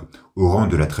 l'histoire, au rang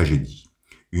de la tragédie.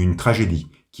 Une tragédie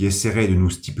qui essaierait de nous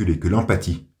stipuler que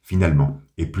l'empathie, finalement,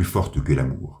 est plus forte que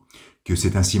l'amour, que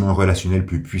c'est un ciment relationnel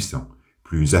plus puissant,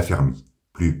 plus affermi,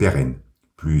 plus pérenne,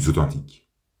 plus authentique.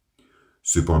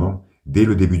 Cependant, dès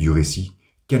le début du récit,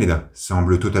 Kaneda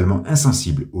semble totalement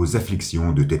insensible aux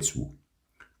afflictions de Tetsuo.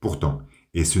 Pourtant,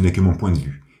 et ce n'est que mon point de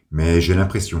vue, mais j'ai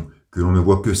l'impression que l'on ne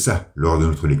voit que ça lors de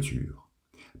notre lecture.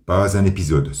 Pas un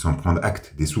épisode sans prendre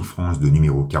acte des souffrances de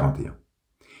numéro 41.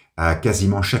 À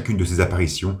quasiment chacune de ces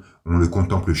apparitions, on le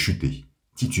contemple chuter,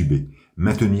 tituber,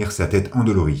 maintenir sa tête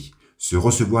endolorie, se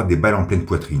recevoir des balles en pleine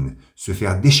poitrine, se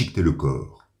faire déchiqueter le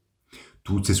corps.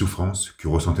 Toutes ces souffrances que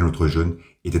ressentait notre jeune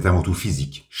étaient avant tout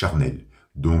physiques, charnelles,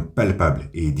 donc palpables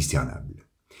et discernables.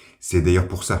 C'est d'ailleurs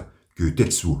pour ça que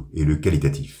Tetsuo est le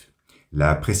qualitatif.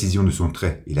 La précision de son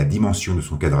trait et la dimension de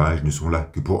son cadrage ne sont là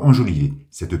que pour enjoliver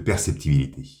cette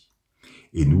perceptibilité.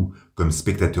 Et nous, comme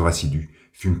spectateurs assidus,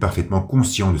 fûmes parfaitement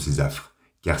conscients de ces affres,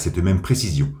 car cette même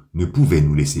précision ne pouvait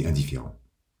nous laisser indifférents.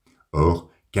 Or,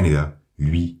 Kaneda,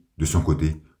 lui, de son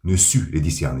côté, ne sut les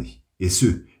discerner, et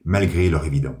ce, malgré leur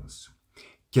évidence.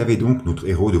 Qu'avait donc notre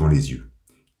héros devant les yeux?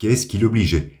 Qu'est-ce qui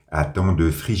l'obligeait à tant de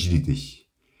frigidité?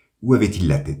 Où avait-il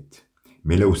la tête?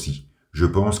 Mais là aussi, je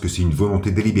pense que c'est une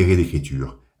volonté délibérée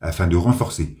d'écriture, afin de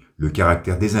renforcer le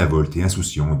caractère désinvolte et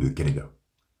insouciant de Kaneda.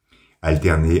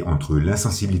 Alterné entre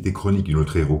l'insensibilité chronique de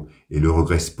notre héros et le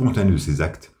regret spontané de ses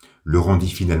actes, le rendit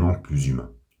finalement plus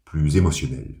humain, plus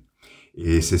émotionnel.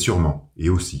 Et c'est sûrement, et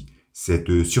aussi,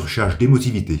 cette surcharge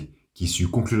d'émotivité qui sut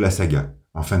conclure la saga,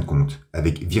 en fin de compte,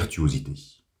 avec virtuosité.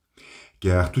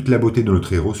 Car toute la beauté de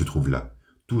notre héros se trouve là.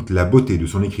 Toute la beauté de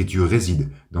son écriture réside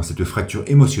dans cette fracture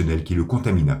émotionnelle qui le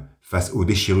contamina face aux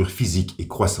déchirures physiques et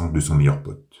croissantes de son meilleur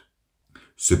pote.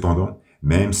 Cependant,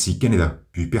 même si Kaneda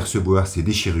put percevoir ces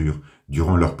déchirures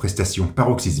durant leur prestation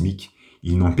paroxysmique,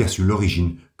 il n'en perçut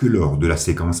l'origine que lors de la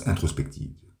séquence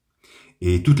introspective.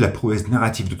 Et toute la prouesse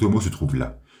narrative d'Otomo se trouve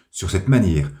là, sur cette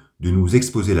manière de nous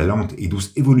exposer la lente et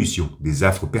douce évolution des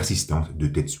affres persistantes de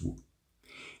Tetsuo.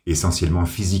 Essentiellement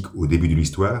physique au début de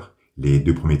l'histoire, les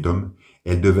 2 premiers tomes,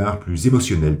 elles devinrent plus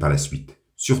émotionnelles par la suite,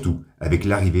 surtout avec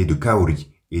l'arrivée de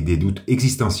Kaori et des doutes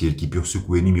existentiels qui purent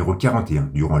secouer numéro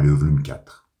 41 durant le volume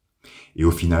 4. Et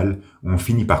au final, on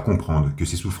finit par comprendre que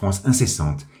ces souffrances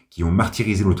incessantes qui ont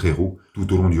martyrisé notre héros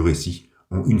tout au long du récit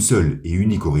ont une seule et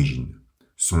unique origine,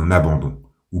 son abandon,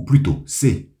 ou plutôt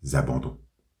ses abandons.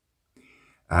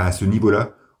 À ce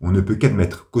niveau-là, on ne peut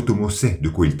qu'admettre qu'Otomo sait de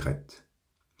quoi il traite.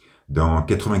 Dans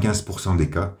 95% des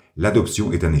cas,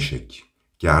 l'adoption est un échec,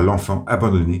 car l'enfant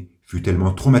abandonné fut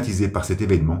tellement traumatisé par cet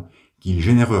événement qu'il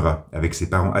générera avec ses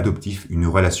parents adoptifs une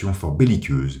relation fort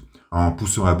belliqueuse, en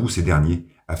poussant à bout ces derniers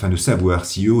afin de savoir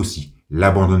si eux aussi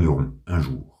l'abandonneront un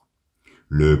jour.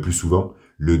 Le plus souvent,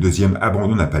 le deuxième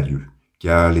abandon n'a pas lieu,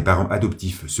 car les parents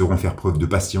adoptifs sauront faire preuve de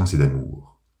patience et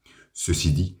d'amour.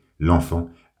 Ceci dit, l'enfant,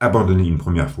 abandonné une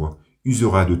première fois,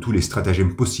 usera de tous les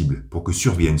stratagèmes possibles pour que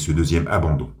survienne ce deuxième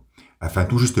abandon, afin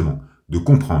tout justement de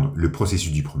comprendre le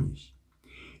processus du premier.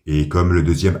 Et comme le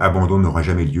deuxième abandon n'aura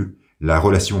jamais lieu, la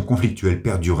relation conflictuelle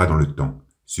perdurera dans le temps,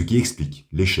 ce qui explique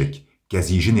l'échec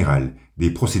quasi général des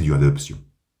procédures d'adoption.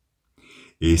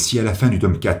 Et si à la fin du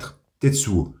tome 4,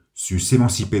 Tetsuo sut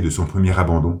s'émanciper de son premier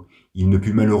abandon, il ne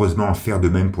put malheureusement en faire de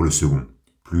même pour le second,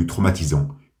 plus traumatisant,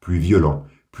 plus violent,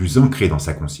 plus ancré dans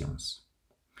sa conscience.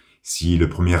 Si le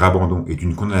premier abandon est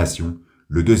une condamnation,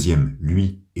 le deuxième,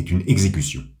 lui, est une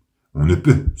exécution. On ne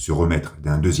peut se remettre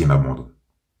d'un deuxième abandon.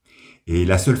 Et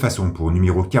la seule façon pour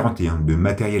numéro 41 de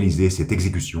matérialiser cette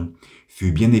exécution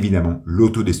fut bien évidemment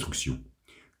l'autodestruction,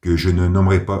 que je ne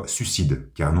nommerai pas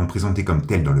suicide car non présenté comme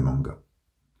tel dans le manga.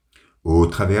 Au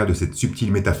travers de cette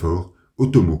subtile métaphore,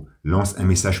 Otomo lance un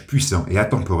message puissant et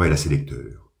atemporel à ses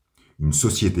lecteurs. Une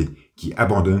société qui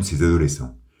abandonne ses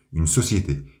adolescents, une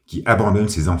société qui abandonne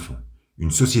ses enfants,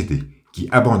 une société qui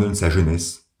abandonne sa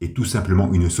jeunesse est tout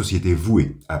simplement une société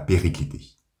vouée à péricliter.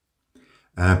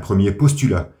 Un premier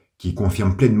postulat qui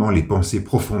confirme pleinement les pensées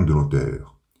profondes de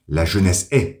l'auteur. La jeunesse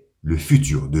est le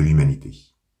futur de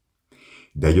l'humanité.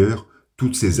 D'ailleurs,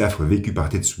 toutes ces affres vécues par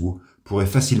Tetsuo pourraient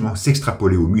facilement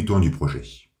s'extrapoler aux mutants du projet.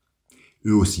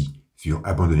 Eux aussi furent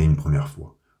abandonnés une première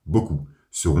fois. Beaucoup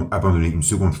seront abandonnés une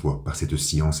seconde fois par cette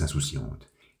science insouciante.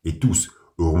 Et tous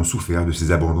auront souffert de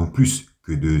ces abandons plus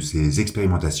que de ces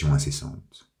expérimentations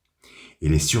incessantes. Et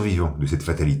les survivants de cette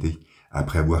fatalité,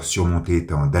 après avoir surmonté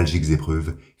tant d'algiques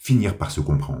épreuves, finirent par se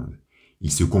comprendre.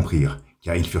 Ils se comprirent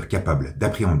car ils furent capables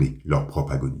d'appréhender leur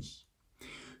propre agonie.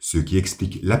 Ce qui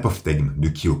explique l'apophthegme de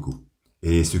Kyoko,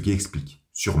 et ce qui explique,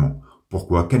 sûrement,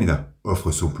 pourquoi Kaneda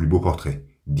offre son plus beau portrait,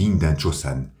 digne d'un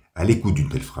Chosan, à l'écoute d'une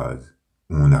telle phrase.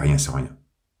 On n'a rien sans rien.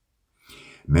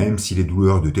 Même si les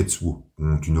douleurs de Tetsuo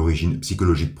ont une origine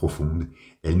psychologique profonde,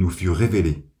 elles nous furent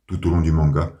révélées tout au long du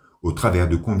manga au travers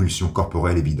de convulsions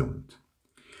corporelles évidentes.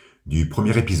 Du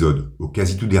premier épisode au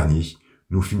quasi tout dernier,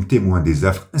 nous fûmes témoins des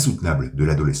affres insoutenables de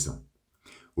l'adolescent.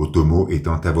 Otomo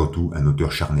étant avant tout un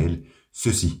auteur charnel,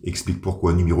 ceci explique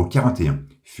pourquoi numéro 41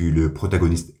 fut le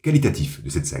protagoniste qualitatif de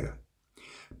cette saga.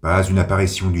 Pas une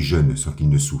apparition du jeune sans qu'il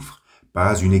ne souffre,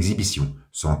 pas une exhibition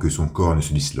sans que son corps ne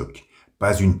se disloque,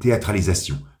 pas une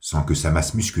théâtralisation sans que sa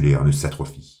masse musculaire ne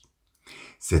s'atrophie.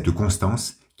 Cette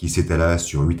constance, qui s'étala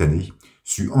sur 8 années,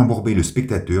 sut embourber le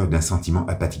spectateur d'un sentiment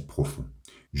apathique profond,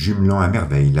 jumelant à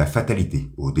merveille la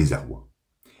fatalité au désarroi.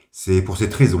 C'est pour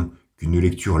cette raison qu'une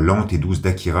lecture lente et douce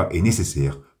d'Akira est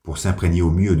nécessaire pour s'imprégner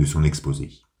au mieux de son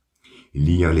exposé.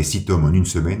 Lire les 6 tomes en une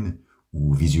semaine,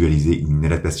 ou visualiser une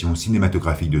adaptation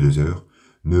cinématographique de 2 heures,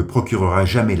 ne procurera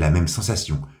jamais la même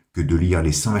sensation que de lire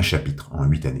les 120 chapitres en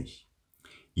 8 années.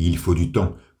 Il faut du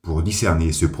temps pour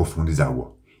discerner ce profond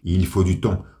désarroi. Il faut du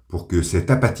temps pour que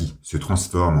cette apathie se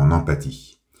transforme en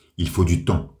empathie. Il faut du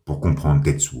temps pour comprendre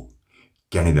Tetsuo.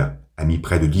 Kaneda a mis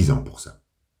près de 10 ans pour ça.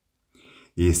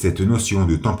 Et cette notion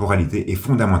de temporalité est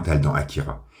fondamentale dans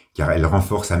Akira, car elle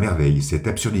renforce à merveille cette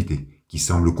absurdité qui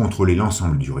semble contrôler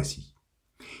l'ensemble du récit.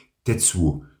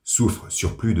 Tetsuo souffre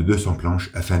sur plus de 200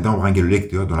 planches afin d'embringuer le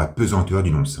lecteur dans la pesanteur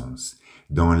du non-sens,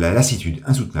 dans la lassitude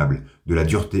insoutenable de la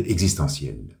dureté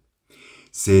existentielle.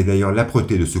 C'est d'ailleurs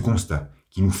l'âpreté de ce constat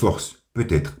qui nous force,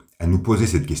 peut-être, à nous poser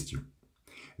cette question.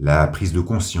 La prise de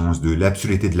conscience de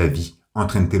l'absurdité de la vie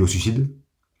entraîne-t-elle au suicide?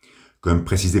 Comme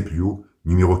précisé plus haut,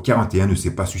 numéro 41 ne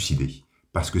s'est pas suicidé,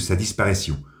 parce que sa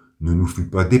disparition ne nous fut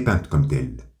pas dépeinte comme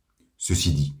telle.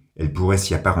 Ceci dit, elle pourrait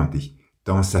s'y apparenter,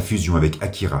 tant sa fusion avec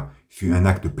Akira fut un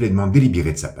acte pleinement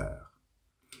délibéré de sa part.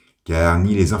 Car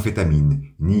ni les amphétamines,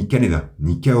 ni Kaneda,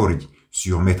 ni Kaori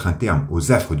surent mettre un terme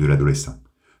aux affres de l'adolescent.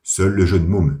 Seul le jeune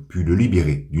môme put le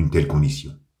libérer d'une telle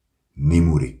condition.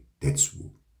 Nemure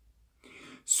Tetsuo.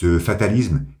 Ce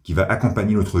fatalisme qui va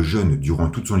accompagner notre jeune durant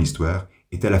toute son histoire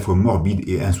est à la fois morbide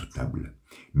et insoutenable,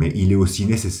 mais il est aussi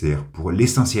nécessaire pour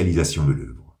l'essentialisation de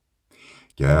l'œuvre.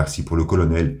 Car si pour le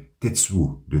colonel,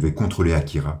 Tetsuo devait contrôler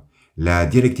Akira, la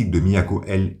dialectique de Miyako,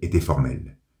 elle, était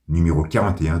formelle. Numéro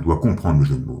 41 doit comprendre le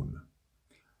jeune môme.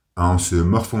 En se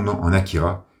morfondant en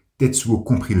Akira, Tetsuo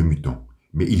comprit le mutant,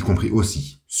 mais il comprit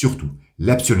aussi, surtout,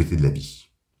 l'absurdité de la vie.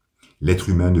 L'être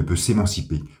humain ne peut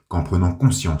s'émanciper qu'en prenant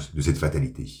conscience de cette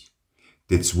fatalité.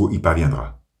 Tetsuo y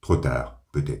parviendra, trop tard,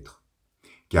 peut-être.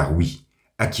 Car oui,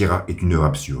 Akira est une œuvre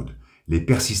absurde. Les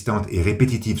persistantes et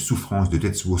répétitives souffrances de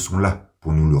Tetsuo sont là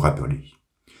pour nous le rappeler.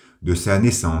 De sa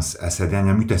naissance à sa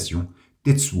dernière mutation,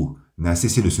 Tetsuo n'a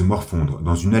cessé de se morfondre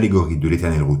dans une allégorie de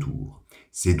l'éternel retour.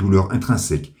 ses douleurs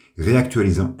intrinsèques,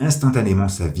 réactualisant instantanément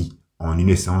sa vie en une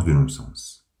essence de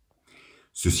non-sens.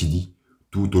 Ceci dit,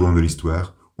 tout au long de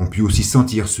l'histoire, on peut aussi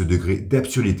sentir ce degré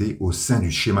d'absurdité au sein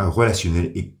du schéma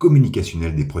relationnel et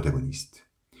communicationnel des protagonistes.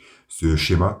 Ce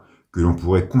schéma, que l'on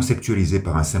pourrait conceptualiser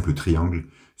par un simple triangle,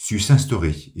 sut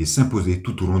s'instaurer et s'imposer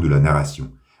tout au long de la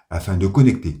narration, afin de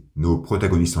connecter nos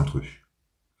protagonistes entre eux.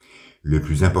 Le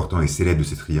plus important et célèbre de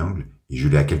ces triangles, et je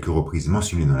l'ai à quelques reprises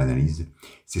mentionné dans l'analyse,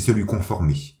 c'est celui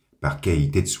conformé par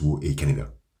Kei, Tetsuo et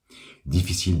Kaneda.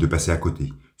 Difficile de passer à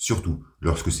côté, surtout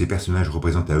lorsque ces personnages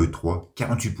représentent à eux trois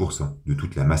 48% de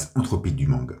toute la masse anthropique du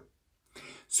manga.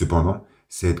 Cependant,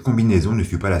 cette combinaison ne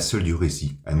fut pas la seule du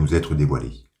récit à nous être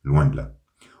dévoilée, loin de là.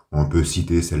 On peut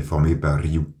citer celle formée par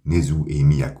Ryu, Nezu et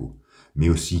Miyako, mais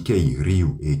aussi Kei,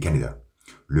 Ryu et Kaneda,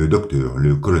 le docteur,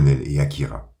 le colonel et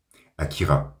Akira,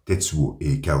 Tetsuo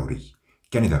et Kaori,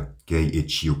 Kaneda, Kei et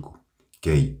Chiyoko,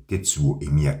 Kei, Tetsuo et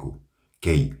Miyako,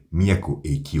 Kei, Miyako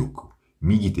et Kyoko,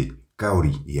 Migite,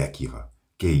 Kaori et Akira,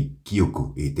 Kei,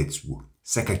 Kyoko et Tetsuo,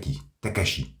 Sakaki,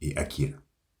 Takashi et Akira.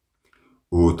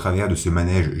 Au travers de ce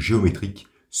manège géométrique,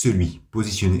 celui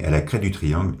positionné à la crête du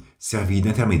triangle servit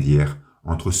d'intermédiaire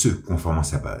entre ceux conformant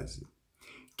sa base.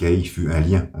 Kei fut un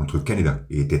lien entre Kaneda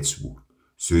et Tetsuo.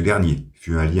 Ce dernier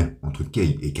fut un lien entre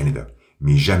Kei et Kaneda,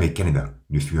 mais jamais Kaneda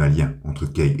ne fut un lien entre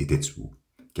Kei et Tetsuo,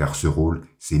 car ce rôle,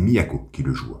 c'est Miyako qui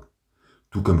le joua.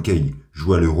 Tout comme Kei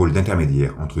joua le rôle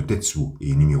d'intermédiaire entre Tetsuo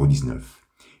et numéro 19.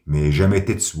 Mais jamais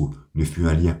Tetsuo ne fut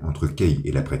un lien entre Kei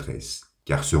et la prêtresse,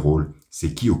 car ce rôle,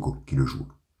 c'est Kyoko qui le joue.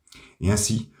 Et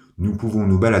ainsi, nous pouvons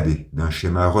nous balader d'un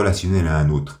schéma relationnel à un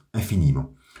autre,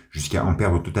 infiniment, jusqu'à en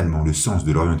perdre totalement le sens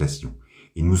de l'orientation,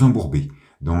 et nous embourber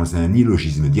dans un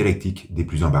illogisme dialectique des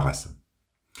plus embarrassants.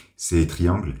 Ces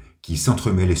triangles, qui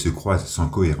s'entremêlent et se croisent sans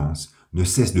cohérence, ne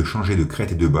cessent de changer de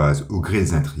crête et de base au gré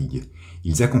des intrigues.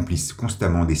 Ils accomplissent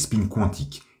constamment des spins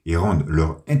quantiques et rendent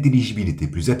leur intelligibilité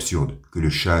plus absurde que le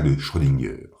chat de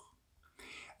Schrödinger.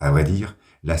 À vrai dire,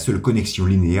 la seule connexion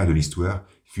linéaire de l'histoire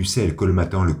fut celle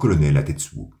colmatant le colonel à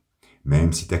Tetsuo,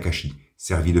 même si Takashi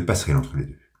servit de passerelle entre les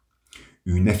deux.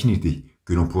 Une affinité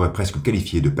que l'on pourrait presque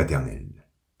qualifier de paternelle.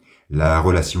 La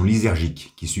relation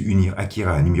lysergique qui sut unir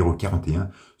Akira à numéro 41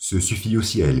 se suffit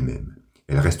aussi à elle-même.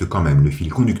 Elle reste quand même le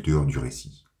fil conducteur du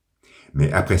récit.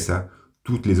 Mais après ça,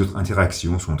 toutes les autres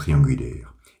interactions sont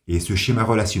triangulaires, et ce schéma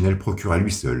relationnel procure à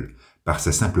lui seul, par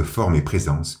sa simple forme et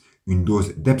présence, une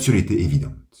dose d'absurdité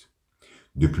évidente.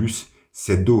 De plus,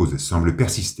 cette dose semble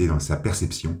persister dans sa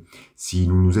perception si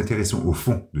nous nous intéressons au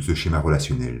fond de ce schéma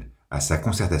relationnel, à sa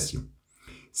concertation,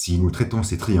 si nous traitons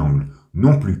ces triangles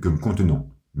non plus comme contenants,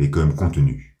 mais comme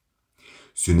contenu.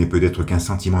 Ce n'est peut-être qu'un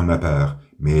sentiment de ma part,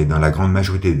 mais dans la grande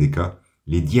majorité des cas,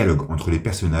 les dialogues entre les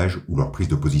personnages ou leur prise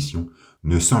de position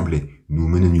ne semblaient nous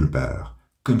mener nulle part,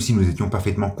 comme si nous étions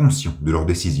parfaitement conscients de leurs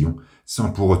décisions,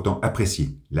 sans pour autant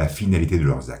apprécier la finalité de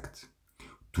leurs actes.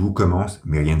 Tout commence,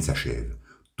 mais rien ne s'achève.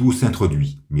 Tout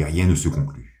s'introduit, mais rien ne se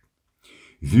conclut.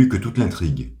 Vu que toute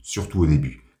l'intrigue, surtout au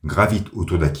début, gravite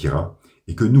autour d'Akira,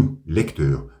 et que nous,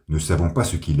 lecteurs, ne savons pas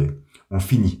ce qu'il est, on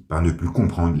finit par ne plus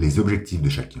comprendre les objectifs de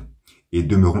chacun, et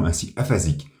demeurons ainsi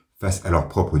aphasiques face à leur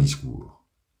propre discours.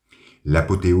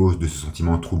 L'apothéose de ce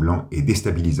sentiment troublant et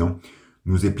déstabilisant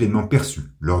nous est pleinement perçue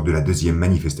lors de la deuxième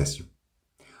manifestation.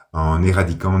 En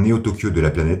éradiquant Néo-Tokyo de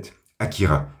la planète,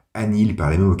 Akira annihile par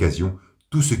la même occasion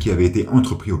tout ce qui avait été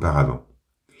entrepris auparavant,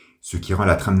 ce qui rend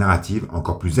la trame narrative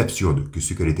encore plus absurde que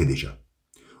ce qu'elle était déjà.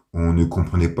 On ne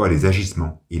comprenait pas les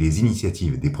agissements et les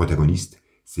initiatives des protagonistes,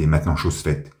 c'est maintenant chose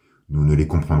faite, nous ne les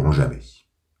comprendrons jamais.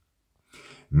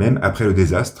 Même après le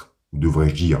désastre, ou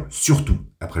devrais-je dire surtout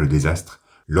après le désastre,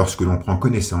 lorsque l'on prend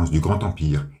connaissance du Grand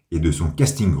Empire et de son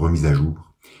casting remis à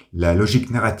jour, la logique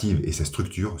narrative et sa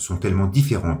structure sont tellement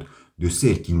différentes de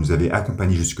celles qui nous avaient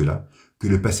accompagnés jusque-là que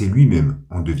le passé lui-même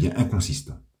en devient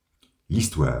inconsistant.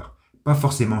 L'histoire, pas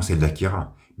forcément celle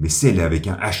d'Akira, mais celle avec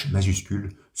un H majuscule,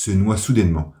 se noie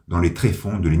soudainement dans les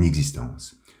tréfonds de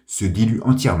l'inexistence, se dilue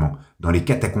entièrement dans les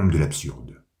catacombes de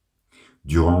l'absurde.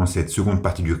 Durant cette seconde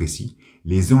partie du récit,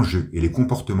 les enjeux et les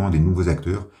comportements des nouveaux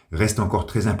acteurs restent encore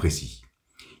très imprécis.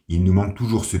 Il nous manque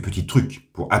toujours ce petit truc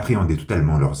pour appréhender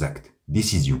totalement leurs actes,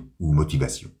 décisions ou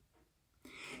motivations.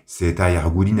 Cet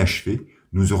arrière-goût inachevé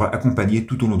nous aura accompagnés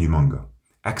tout au long du manga,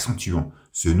 accentuant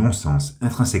ce non-sens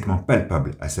intrinsèquement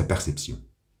palpable à sa perception.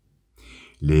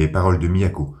 Les paroles de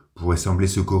Miyako pourraient sembler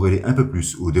se corréler un peu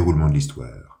plus au déroulement de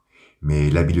l'histoire, mais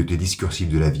l'habileté discursive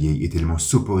de la vieille est tellement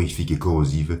soporifique et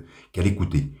corrosive qu'à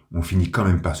l'écouter, on finit quand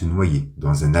même par se noyer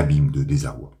dans un abîme de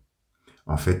désarroi.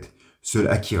 En fait, seul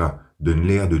Akira donne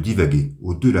l'air de divaguer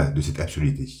au-delà de cette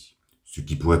absurdité, ce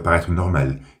qui pourrait paraître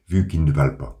normal vu qu'il ne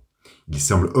parle pas. Il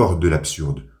semble hors de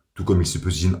l'absurde, tout comme il se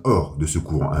positionne hors de ce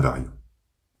courant invariant.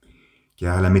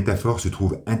 Car la métaphore se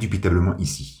trouve indubitablement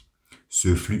ici.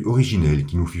 Ce flux originel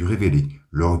qui nous fut révélé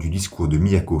lors du discours de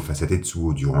Miyako face à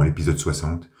Tetsuo durant l'épisode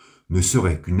 60 ne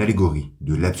serait qu'une allégorie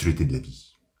de l'absurdité de la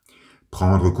vie.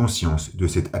 Prendre conscience de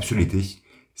cette absurdité,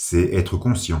 c'est être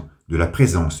conscient de la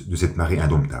présence de cette marée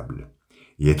indomptable.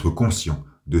 Et être conscient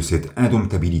de cette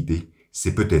indomptabilité,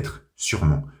 c'est peut-être,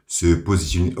 sûrement, se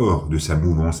positionner hors de sa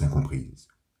mouvance incomprise.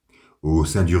 Au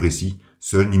sein du récit,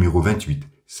 seul numéro 28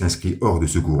 s'inscrit hors de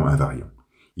ce courant invariant.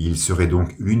 Il serait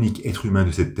donc l'unique être humain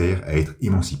de cette terre à être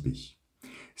émancipé.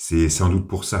 C'est sans doute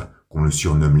pour ça qu'on le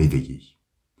surnomme l'éveillé.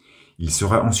 Il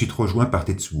sera ensuite rejoint par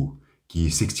Tetsuo,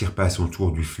 qui s'extirpa à son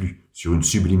tour du flux sur une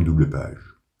sublime double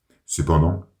page.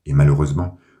 Cependant, et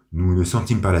malheureusement, nous ne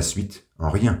sentîmes par la suite en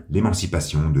rien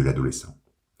l'émancipation de l'adolescent.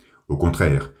 Au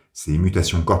contraire, ces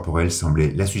mutations corporelles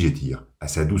semblaient l'assujettir à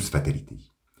sa douce fatalité.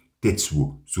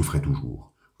 Tetsuo souffrait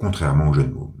toujours, contrairement au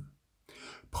jeune môme.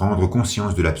 Prendre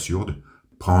conscience de l'absurde,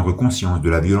 prendre conscience de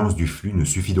la violence du flux ne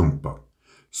suffit donc pas.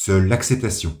 Seule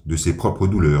l'acceptation de ses propres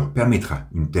douleurs permettra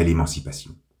une telle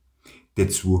émancipation.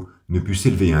 Tetsuo ne put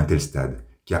s'élever à un tel stade,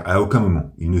 car à aucun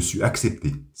moment il ne sut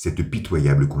accepter cette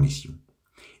pitoyable condition.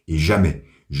 Et jamais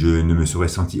je ne me serais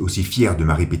senti aussi fier de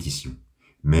ma répétition.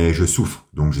 Mais je souffre,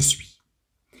 donc je suis.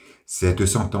 Cette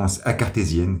sentence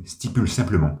acartésienne stipule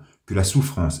simplement que la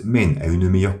souffrance mène à une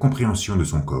meilleure compréhension de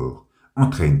son corps,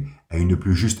 entraîne à une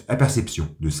plus juste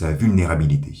aperception de sa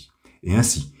vulnérabilité, et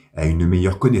ainsi à une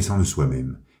meilleure connaissance de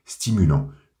soi-même, stimulant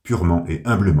purement et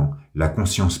humblement la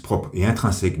conscience propre et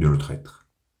intrinsèque de notre être.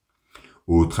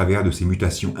 Au travers de ces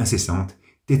mutations incessantes,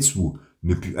 Tetsuo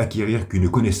ne put acquérir qu'une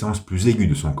connaissance plus aiguë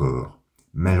de son corps.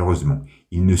 Malheureusement,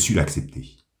 il ne sut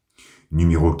l'accepter.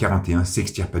 Numéro 41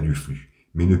 s'extirpa du flux,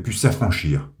 mais ne put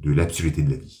s'affranchir de l'absurdité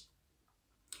de la vie.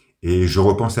 Et je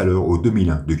repense alors au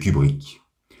 2001 de Kubrick.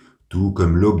 Tout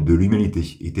comme l'aube de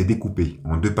l'humanité était découpée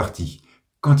en deux parties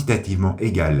quantitativement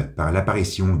égales par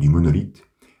l'apparition du monolithe,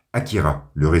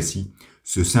 AKIRA, le récit,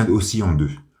 se scinde aussi en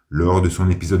deux, lors de son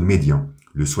épisode médian,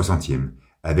 le 60e,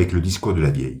 avec le discours de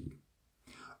la vieille.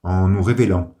 En nous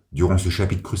révélant, durant ce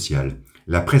chapitre crucial,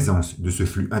 la présence de ce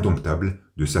flux indomptable,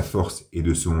 de sa force et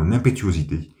de son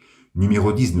impétuosité,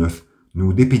 numéro 19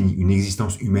 nous dépeignit une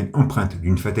existence humaine empreinte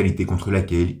d'une fatalité contre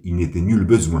laquelle il n'était nul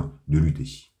besoin de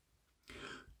lutter.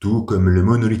 Tout comme le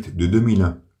monolithe de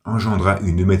 2001 engendra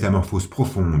une métamorphose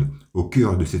profonde au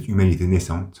cœur de cette humanité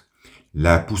naissante,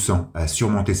 la poussant à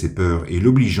surmonter ses peurs et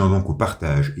l'obligeant donc au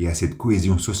partage et à cette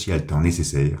cohésion sociale tant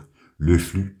nécessaire, le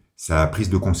flux, sa prise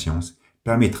de conscience,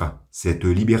 permettra cette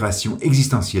libération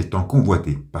existentielle tant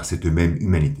convoitée par cette même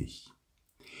humanité.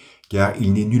 Car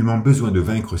il n'est nullement besoin de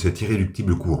vaincre cet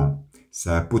irréductible courant,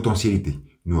 sa potentialité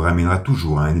nous ramènera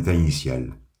toujours à un état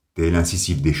initial, tel un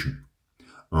Sisyphe déchu.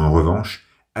 En revanche,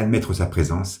 admettre sa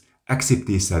présence,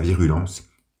 accepter sa virulence,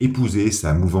 épouser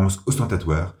sa mouvance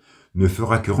ostentatoire, ne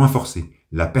fera que renforcer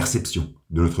la perception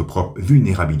de notre propre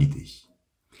vulnérabilité.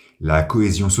 La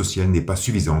cohésion sociale n'est pas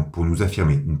suffisante pour nous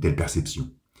affirmer une telle perception.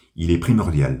 Il est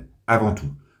primordial, avant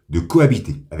tout, de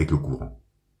cohabiter avec le courant.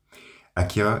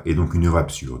 AKIRA est donc une œuvre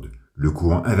absurde. Le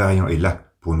courant invariant est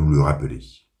là pour nous le rappeler.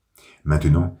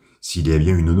 Maintenant, s'il y a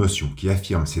bien une notion qui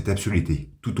affirme cette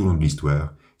absurdité tout au long de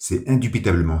l'histoire, c'est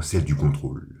indubitablement celle du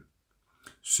contrôle.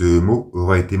 Ce mot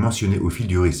aura été mentionné au fil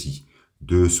du récit,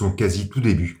 de son quasi tout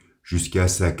début jusqu'à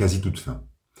sa quasi toute fin.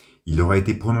 Il aura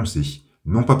été prononcé,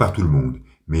 non pas par tout le monde,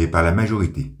 mais par la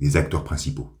majorité des acteurs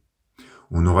principaux.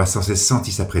 On aura sans cesse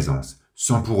senti sa présence,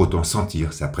 sans pour autant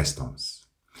sentir sa prestance.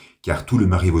 Car tout le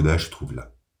marivaudage se trouve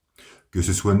là. Que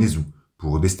ce soit Nezu,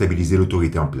 pour déstabiliser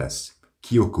l'autorité en place,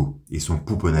 Kyoko et son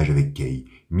pouponnage avec Kei,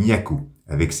 Miyako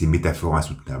avec ses métaphores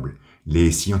insoutenables,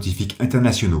 les scientifiques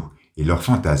internationaux et leurs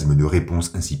fantasmes de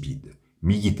réponses insipides,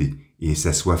 Miyite et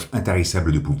sa soif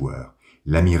intarissable de pouvoir,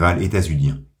 l'amiral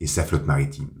états-unien et sa flotte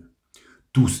maritime.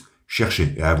 Tous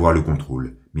cherchaient à avoir le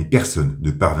contrôle, mais personne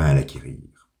ne parvint à l'acquérir.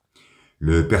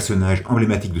 Le personnage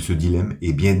emblématique de ce dilemme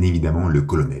est bien évidemment le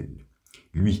colonel.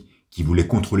 Lui qui voulait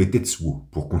contrôler Tetsuo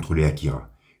pour contrôler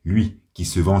AKIRA. Lui qui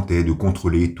se vantait de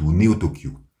contrôler tout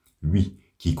Néo-Tokyo. Lui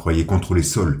qui croyait contrôler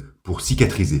Seoul pour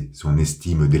cicatriser son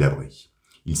estime délabrée.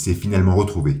 Il s'est finalement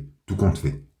retrouvé, tout compte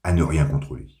fait, à ne rien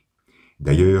contrôler.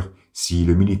 D'ailleurs, si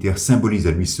le militaire symbolise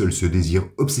à lui seul ce désir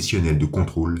obsessionnel de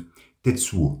contrôle,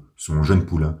 Tetsuo, son jeune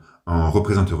poulain, en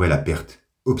représenterait la perte,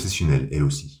 obsessionnelle elle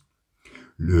aussi.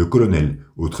 Le colonel,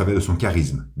 au travers de son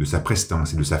charisme, de sa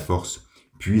prestance et de sa force,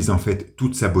 puise en fait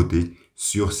toute sa beauté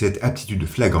sur cette aptitude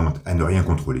flagrante à ne rien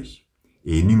contrôler.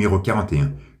 Et numéro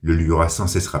 41 le lui aura sans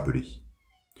cesse rappelé.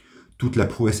 Toute la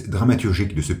prouesse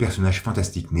dramaturgique de ce personnage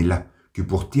fantastique n'est là que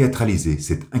pour théâtraliser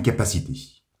cette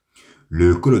incapacité.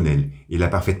 Le colonel est la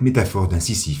parfaite métaphore d'un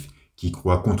Sisyphe qui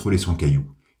croit contrôler son caillou,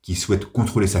 qui souhaite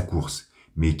contrôler sa course,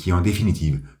 mais qui en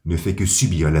définitive ne fait que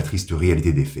subir la triste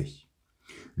réalité des faits.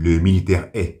 Le militaire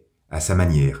est, à sa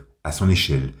manière, à son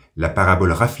échelle, la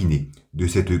parabole raffinée de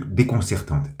cette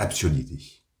déconcertante absurdité.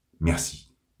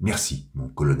 Merci, merci, mon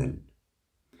colonel.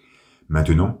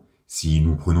 Maintenant, si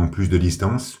nous prenons plus de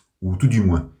distance, ou tout du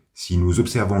moins, si nous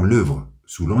observons l'œuvre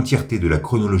sous l'entièreté de la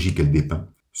chronologie qu'elle dépeint,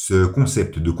 ce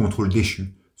concept de contrôle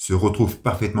déchu se retrouve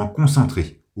parfaitement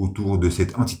concentré autour de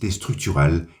cette entité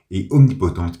structurale et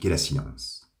omnipotente qu'est la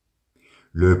science.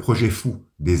 Le projet fou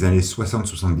des années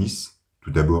 60-70,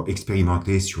 tout d'abord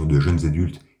expérimenté sur de jeunes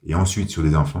adultes et ensuite sur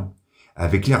des enfants,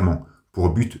 avait clairement pour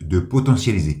but de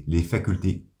potentialiser les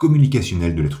facultés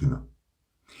communicationnelles de l'être humain.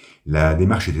 La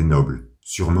démarche était noble,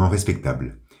 sûrement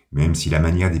respectable, même si la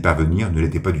manière d'y parvenir ne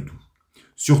l'était pas du tout.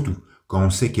 Surtout quand on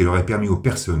sait qu'elle aurait permis aux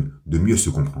personnes de mieux se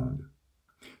comprendre.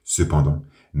 Cependant,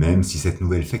 même si cette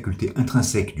nouvelle faculté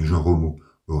intrinsèque du genre homo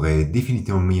aurait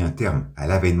définitivement mis un terme à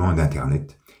l'avènement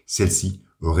d'Internet, celle-ci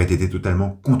aurait été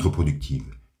totalement contre-productive,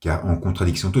 car en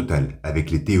contradiction totale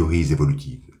avec les théories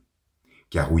évolutives.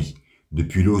 Car oui,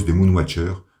 depuis l'os de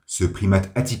Moonwatcher, ce primate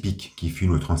atypique qui fut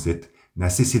notre ancêtre n'a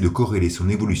cessé de corréler son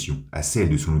évolution à celle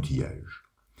de son outillage.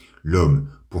 L'homme,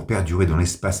 pour perdurer dans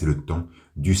l'espace et le temps,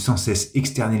 dut sans cesse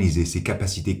externaliser ses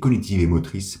capacités cognitives et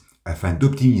motrices afin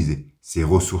d'optimiser ses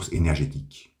ressources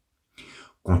énergétiques.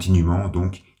 Continuellement,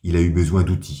 donc, il a eu besoin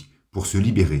d'outils pour se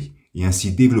libérer et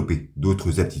ainsi développer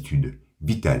d'autres aptitudes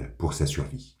vitales pour sa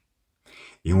survie.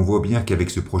 Et on voit bien qu'avec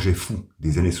ce projet fou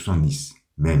des années 70,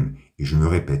 même, et je me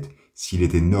répète, s'il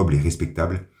était noble et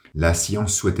respectable, la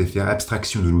science souhaitait faire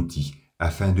abstraction de l'outil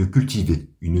afin de cultiver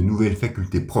une nouvelle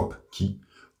faculté propre qui,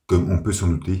 comme on peut s'en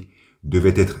douter,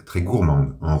 devait être très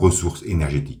gourmande en ressources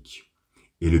énergétiques.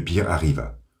 Et le pire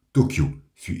arriva. Tokyo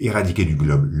fut éradiqué du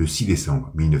globe le 6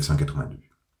 décembre 1982.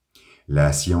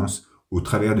 La science, au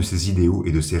travers de ses idéaux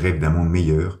et de ses rêves d'un monde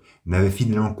meilleur, n'avait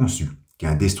finalement conçu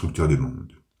qu'un destructeur de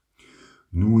monde.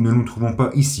 Nous ne nous trouvons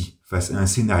pas ici face à un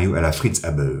scénario à la Fritz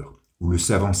Haber, où le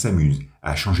savant s'amuse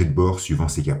à changer de bord suivant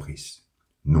ses caprices.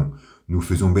 Non, nous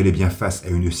faisons bel et bien face à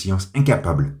une science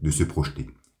incapable de se projeter,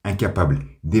 incapable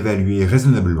d'évaluer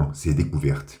raisonnablement ses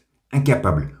découvertes,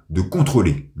 incapable de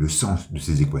contrôler le sens de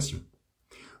ses équations.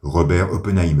 Robert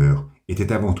Oppenheimer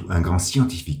était avant tout un grand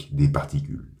scientifique des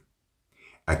particules.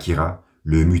 Akira,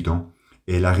 le mutant,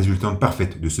 est la résultante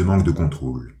parfaite de ce manque de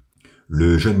contrôle.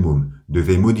 Le jeune môme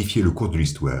devait modifier le cours de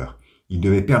l'histoire, il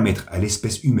devait permettre à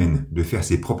l'espèce humaine de faire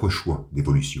ses propres choix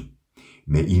d'évolution.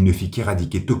 Mais il ne fit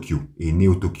qu'éradiquer Tokyo et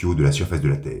Néo-Tokyo de la surface de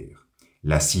la Terre.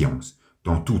 La science,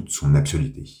 dans toute son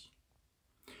absurdité.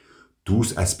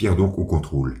 Tous aspirent donc au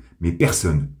contrôle, mais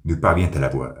personne ne parvient à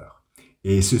l'avoir.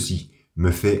 Et ceci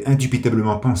me fait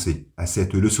indubitablement penser à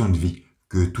cette leçon de vie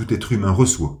que tout être humain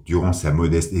reçoit durant sa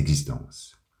modeste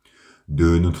existence.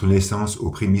 De notre naissance aux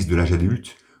prémices de l'âge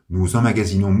adulte, nous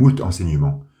emmagasinons moult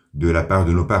enseignements, de la part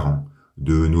de nos parents,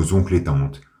 de nos oncles et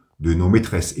tantes, de nos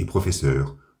maîtresses et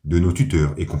professeurs, de nos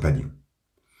tuteurs et compagnons.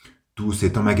 Tout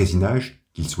cet emmagasinage,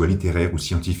 qu'il soit littéraire ou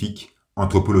scientifique,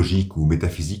 anthropologique ou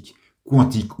métaphysique,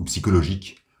 quantique ou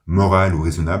psychologique, moral ou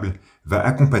raisonnable, va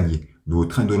accompagner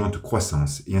notre indolente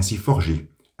croissance et ainsi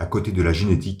forger, à côté de la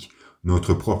génétique,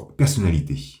 notre propre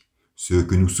personnalité, ce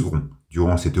que nous serons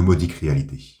durant cette modique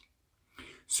réalité.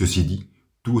 Ceci dit,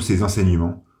 tous ces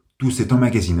enseignements, tout cet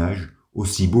emmagasinage,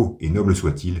 aussi beau et noble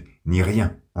soit-il, n'est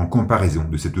rien en comparaison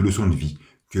de cette leçon de vie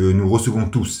que nous recevons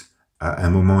tous à un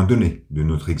moment donné de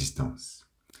notre existence.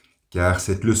 Car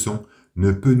cette leçon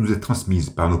ne peut nous être transmise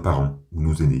par nos parents ou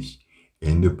nos aînés.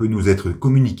 Elle ne peut nous être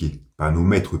communiquée par nos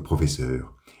maîtres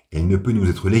professeurs. Elle ne peut nous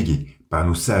être léguée par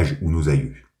nos sages ou nos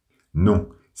aïeux. Non,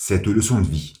 cette leçon de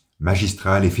vie,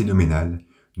 magistrale et phénoménale,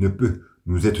 ne peut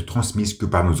nous être transmise que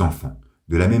par nos enfants,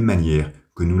 de la même manière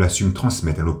que nous l'assumons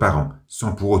transmettre à nos parents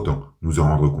sans pour autant nous en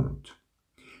rendre compte.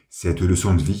 Cette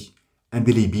leçon de vie,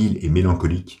 indélébile et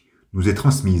mélancolique, nous est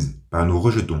transmise par nos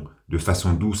rejetons de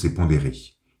façon douce et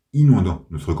pondérée, inondant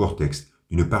notre cortex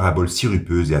d'une parabole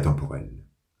sirupeuse et atemporelle.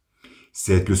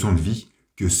 Cette leçon de vie,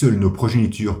 que seules nos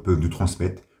progénitures peuvent nous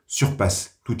transmettre,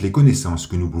 surpasse toutes les connaissances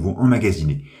que nous pouvons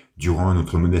emmagasiner durant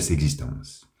notre modeste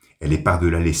existence. Elle est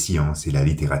par-delà les sciences et la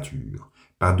littérature,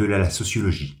 par-delà la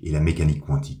sociologie et la mécanique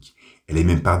quantique. Elle est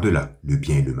même par-delà le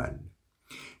bien et le mal.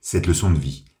 Cette leçon de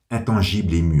vie,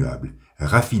 intangible et immuable,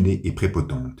 raffinée et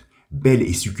prépotente, belle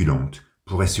et succulente,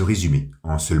 pourrait se résumer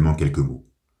en seulement quelques mots.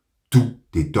 Tout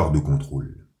est hors de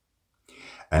contrôle.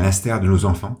 À l'instar de nos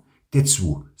enfants,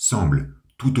 Tetsuo semble,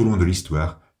 tout au long de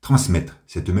l'histoire, transmettre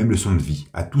cette même leçon de vie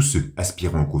à tous ceux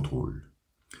aspirant au contrôle.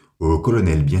 Au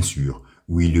colonel, bien sûr,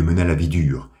 où il lui mena la vie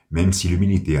dure, même si le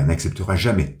militaire n'acceptera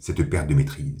jamais cette perte de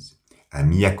maîtrise. À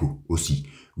Miyako aussi,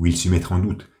 où il sut mettre en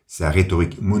doute sa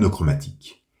rhétorique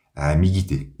monochromatique. À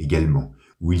Migite également,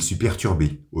 où il sut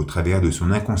perturber, au travers de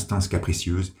son inconstance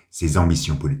capricieuse, ses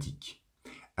ambitions politiques.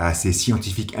 À ces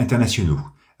scientifiques internationaux,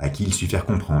 à qui il sut faire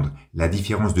comprendre la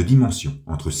différence de dimension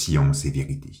entre science et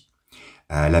vérité.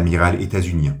 À l'amiral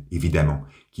états-unien, évidemment,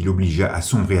 qui l'obligea à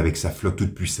sombrer avec sa flotte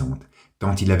toute puissante,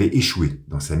 tant il avait échoué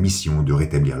dans sa mission de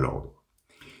rétablir l'ordre.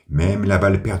 Même la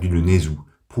balle perdue de Nezu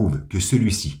prouve que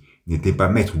celui-ci n'était pas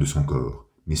maître de son corps,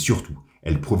 mais surtout,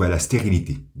 elle prouva la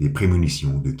stérilité des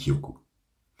prémonitions de Kyoko.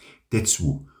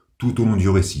 Tetsuo, tout au long du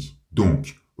récit,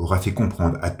 donc, aura fait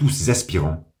comprendre à tous ses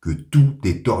aspirants que tout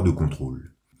est hors de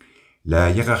contrôle.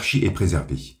 La hiérarchie est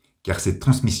préservée, car cette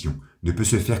transmission ne peut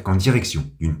se faire qu'en direction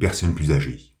d'une personne plus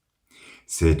âgée.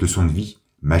 Cette leçon de vie,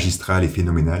 magistrale et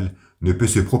phénoménale, ne peut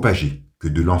se propager que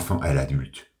de l'enfant à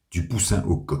l'adulte, du poussin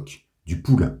au coq, du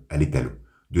poulain à l'étalon,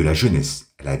 de la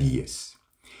jeunesse à la vieillesse.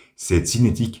 Cette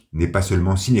cinétique n'est pas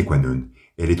seulement sine qua non,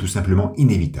 elle est tout simplement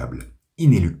inévitable,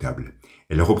 inéluctable.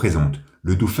 Elle représente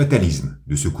le doux fatalisme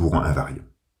de ce courant invariant.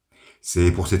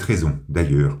 C'est pour cette raison,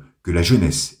 d'ailleurs, que la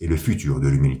jeunesse est le futur de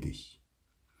l'humanité.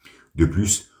 De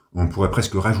plus, on pourrait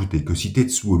presque rajouter que si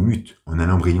Tetsuo mute en un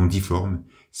embryon difforme,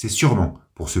 c'est sûrement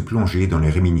pour se plonger dans les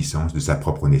réminiscences de sa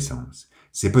propre naissance.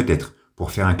 C'est peut-être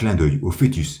pour faire un clin d'œil au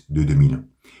fœtus de 2000 ans,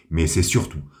 mais c'est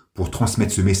surtout pour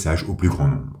transmettre ce message au plus grand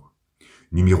nombre.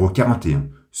 Numéro 41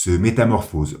 se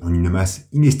métamorphose en une masse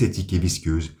inesthétique et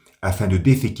visqueuse afin de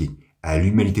déféquer à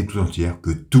l'humanité tout entière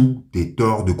que tout est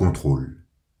hors de contrôle.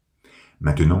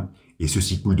 Maintenant, et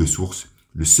ceci coule de source,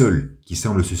 le seul qui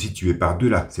semble se situer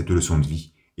par-delà cette leçon de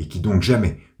vie, et qui donc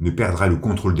jamais ne perdra le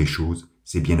contrôle des choses,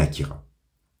 c'est bien AKIRA.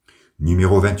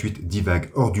 Numéro 28 divague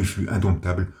hors du flux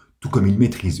indomptable, tout comme il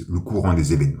maîtrise le courant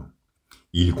des événements.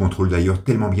 Il contrôle d'ailleurs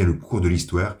tellement bien le cours de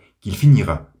l'histoire qu'il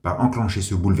finira par enclencher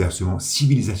ce bouleversement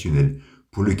civilisationnel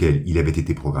pour lequel il avait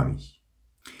été programmé.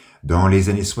 Dans les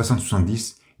années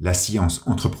 60-70, la science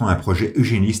entreprend un projet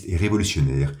eugéniste et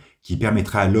révolutionnaire qui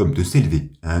permettra à l'homme de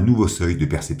s'élever à un nouveau seuil de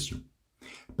perception.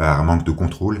 Par manque de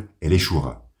contrôle, elle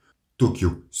échouera.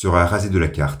 Tokyo sera rasée de la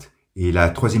carte et la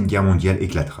Troisième Guerre mondiale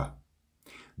éclatera.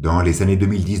 Dans les années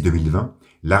 2010-2020,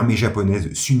 l'armée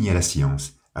japonaise s'unit à la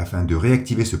science afin de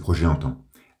réactiver ce projet d'antan,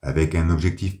 avec un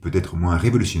objectif peut-être moins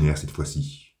révolutionnaire cette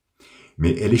fois-ci.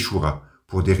 Mais elle échouera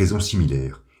pour des raisons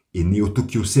similaires, et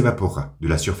Néo-Tokyo s'évaporera de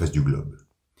la surface du globe.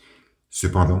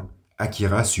 Cependant,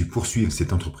 AKIRA sut poursuivre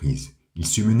cette entreprise, il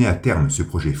sut mener à terme ce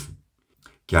projet fou.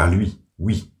 Car lui,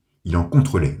 oui, il en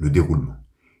contrôlait le déroulement.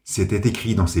 C'était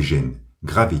écrit dans ses gènes,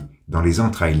 gravé dans les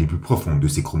entrailles les plus profondes de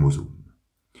ses chromosomes.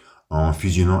 En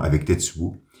fusionnant avec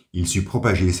Tetsuo, il sut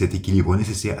propager cet équilibre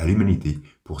nécessaire à l'humanité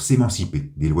pour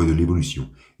s'émanciper des lois de l'évolution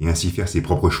et ainsi faire ses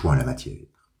propres choix en la matière.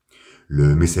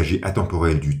 Le messager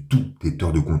atemporel du tout est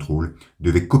hors de contrôle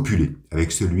devait copuler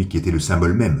avec celui qui était le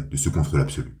symbole même de ce contrôle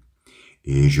absolu.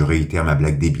 Et je réitère ma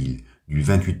blague débile du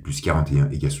 28 plus 41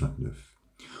 égale 69,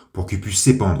 pour qu'il puisse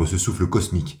s'épandre ce souffle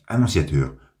cosmique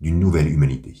annonciateur d'une nouvelle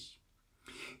humanité.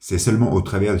 C'est seulement au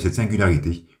travers de cette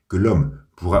singularité que l'homme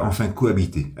pourra enfin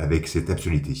cohabiter avec cette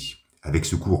absurdité, avec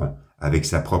ce courant, avec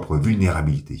sa propre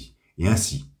vulnérabilité, et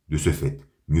ainsi, de ce fait,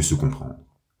 mieux se comprendre.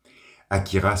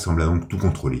 AKIRA sembla donc tout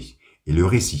contrôler, et le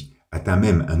récit atteint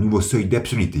même un nouveau seuil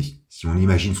d'absurdité si on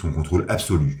imagine son contrôle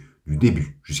absolu du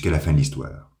début jusqu'à la fin de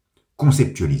l'histoire.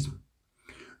 Conceptualisons.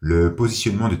 Le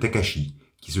positionnement de Takashi,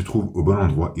 qui se trouve au bon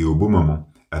endroit et au bon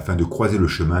moment afin de croiser le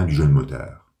chemin du jeune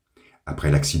motard.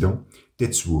 Après l'accident,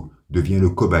 Tetsuo devient le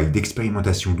cobaye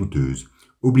d'expérimentations douteuses,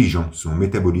 obligeant son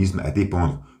métabolisme à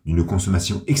dépendre d'une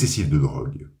consommation excessive de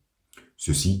drogue.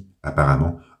 Ceci,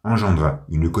 apparemment, engendra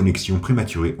une connexion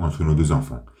prématurée entre nos deux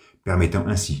enfants, permettant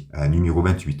ainsi à numéro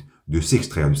 28 de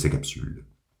s'extraire de sa capsule.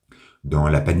 Dans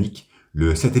la panique,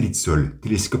 le satellite Sol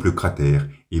télescope le cratère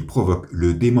et provoque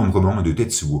le démembrement de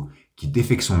Tetsuo, qui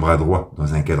défecte son bras droit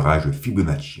dans un cadrage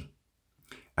Fibonacci.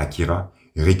 AKIRA,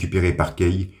 récupéré par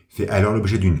Kei, fait alors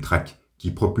l'objet d'une traque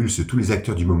qui propulse tous les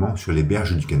acteurs du moment sur les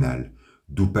berges du canal,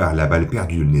 d'où part la balle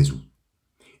perdue de Nezu.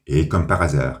 Et comme par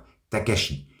hasard,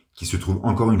 Takashi, qui se trouve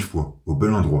encore une fois au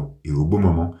bon endroit et au bon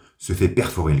moment, se fait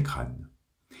perforer le crâne.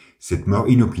 Cette mort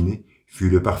inopinée fut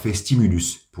le parfait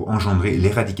stimulus pour engendrer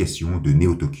l'éradication de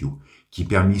Néo-Tokyo, qui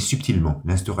permit subtilement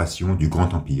l'instauration du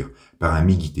Grand Empire par un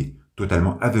Migite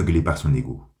totalement aveuglé par son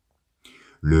ego.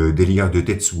 Le délire de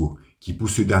Tetsuo, qui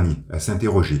pousse ce dernier à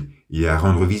s'interroger et à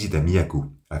rendre visite à Miyako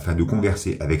afin de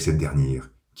converser avec cette dernière,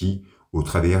 qui, au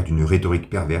travers d'une rhétorique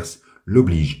perverse,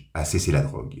 l'oblige à cesser la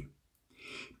drogue.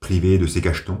 Privé de ses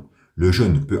cachetons, le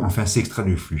jeune peut enfin s'extraire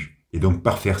du flux et donc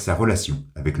parfaire sa relation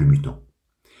avec le mutant.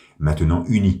 Maintenant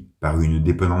uni par une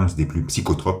dépendance des plus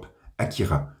psychotropes,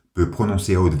 Akira peut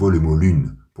prononcer à haute voix le mot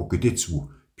lune pour que Tetsuo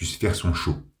puisse faire son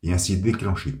show et ainsi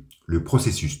déclencher le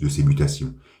processus de ces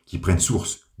mutations qui prennent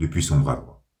source depuis son bras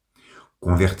droit.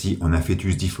 Converti en un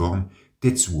fœtus difforme,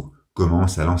 Tetsuo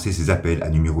commence à lancer ses appels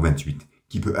à numéro 28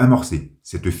 qui peut amorcer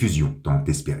cette fusion tant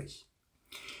espérée.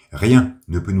 Rien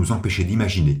ne peut nous empêcher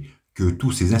d'imaginer que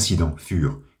tous ces incidents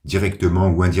furent, directement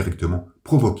ou indirectement,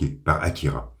 provoqués par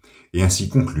Akira, et ainsi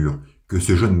conclure que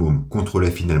ce jeune môme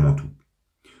contrôlait finalement tout.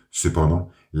 Cependant,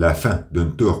 la fin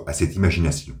donne tort à cette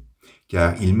imagination,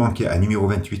 car il manquait à numéro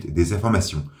 28 des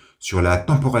informations sur la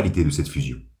temporalité de cette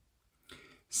fusion.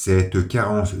 Cette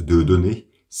carence de données,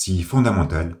 si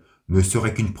fondamentale, ne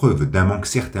serait qu'une preuve d'un manque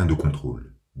certain de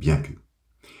contrôle, bien que.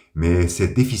 Mais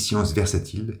cette déficience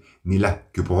versatile n'est là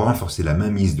que pour renforcer la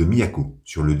mainmise de Miyako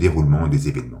sur le déroulement des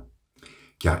événements.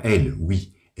 Car elle,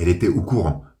 oui, elle était au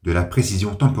courant de la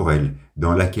précision temporelle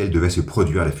dans laquelle devait se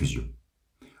produire la fusion.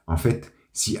 En fait,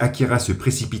 si Akira se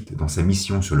précipite dans sa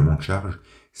mission sur le mont de charge,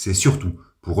 c'est surtout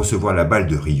pour recevoir la balle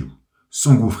de Ryu,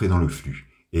 s'engouffrer dans le flux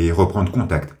et reprendre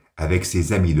contact avec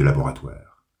ses amis de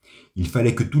laboratoire. Il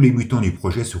fallait que tous les mutants du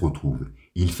projet se retrouvent,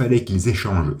 il fallait qu'ils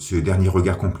échangent ce dernier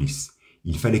regard complice,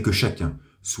 il fallait que chacun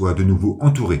soit de nouveau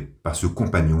entouré par ce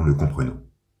compagnon le comprenant.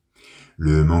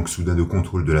 Le manque soudain de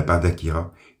contrôle de la part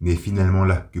d'Akira n'est finalement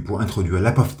là que pour introduire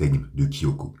l'apophthegme de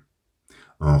Kyoko.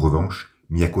 En revanche,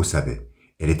 Miyako savait,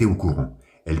 elle était au courant,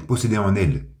 elle possédait en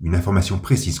elle une information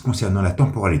précise concernant la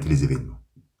temporalité des événements.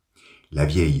 La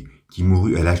vieille, qui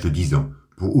mourut à l'âge de 10 ans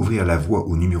pour ouvrir la voie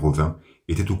au numéro 20,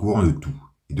 était au courant de tout,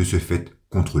 et de ce fait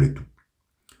contrôlait tout.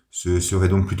 Ce serait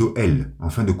donc plutôt elle, en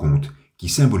fin de compte, qui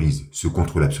symbolise ce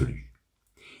contrôle absolu.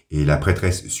 Et la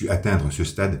prêtresse sut atteindre ce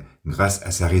stade grâce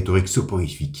à sa rhétorique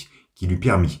soporifique qui lui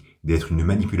permit d'être une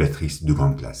manipulatrice de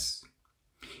grande classe.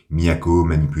 Miyako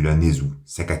manipula Nezu,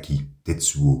 Sakaki,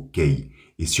 Tetsuo, Kei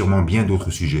et sûrement bien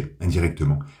d'autres sujets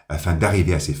indirectement afin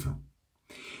d'arriver à ses fins.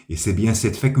 Et c'est bien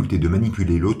cette faculté de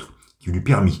manipuler l'autre qui lui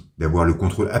permit d'avoir le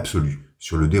contrôle absolu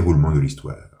sur le déroulement de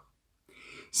l'histoire.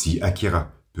 Si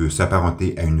Akira peut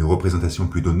s'apparenter à une représentation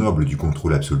plutôt noble du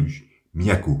contrôle absolu,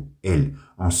 Miyako, elle,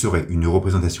 en serait une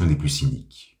représentation des plus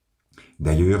cyniques.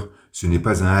 D'ailleurs, ce n'est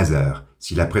pas un hasard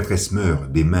si la prêtresse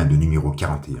meurt des mains de numéro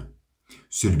 41.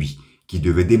 Celui qui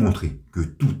devait démontrer que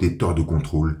tout est hors de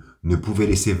contrôle ne pouvait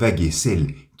laisser vaguer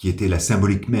celle qui était la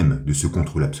symbolique même de ce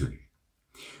contrôle absolu.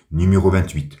 Numéro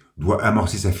 28 doit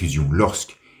amorcer sa fusion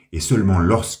lorsque, et seulement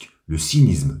lorsque, le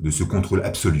cynisme de ce contrôle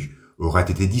absolu aura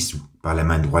été dissous par la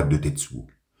main droite de Tetsuo.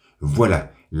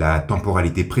 Voilà la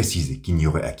temporalité précise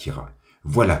qu'ignorait Akira.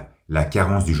 Voilà la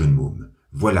carence du jeune môme.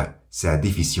 Voilà sa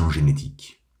déficience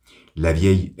génétique. La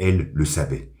vieille, elle, le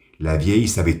savait. La vieille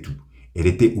savait tout. Elle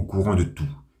était au courant de tout.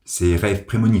 Ses rêves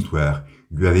prémonitoires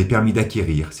lui avaient permis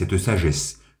d'acquérir cette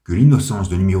sagesse que l'innocence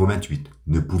de numéro 28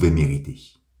 ne pouvait mériter.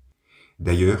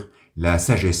 D'ailleurs, la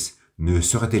sagesse ne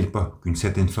serait-elle pas qu'une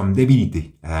certaine forme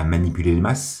d'habilité à manipuler les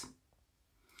masses?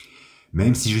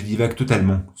 Même si je divague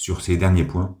totalement sur ces derniers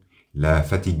points, la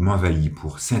fatigue m'envahit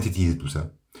pour synthétiser tout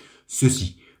ça.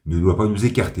 Ceci ne doit pas nous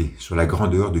écarter sur la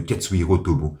grandeur de Katsuhiro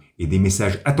Otomo et des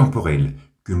messages atemporels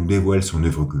que nous dévoile son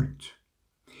œuvre culte.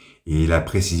 Et la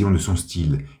précision de son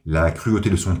style, la cruauté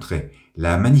de son trait,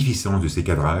 la magnificence de ses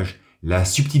cadrages, la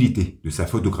subtilité de sa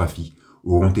photographie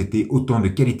auront été autant de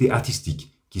qualités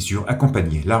artistiques qui surent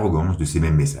accompagner l'arrogance de ces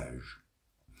mêmes messages.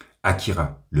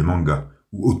 Akira, le manga,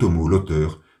 ou Otomo,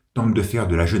 l'auteur, tente de faire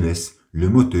de la jeunesse le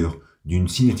moteur d'une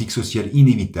cinétique sociale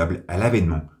inévitable à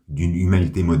l'avènement d'une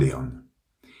humanité moderne.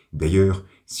 D'ailleurs,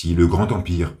 si le Grand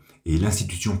Empire est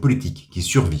l'institution politique qui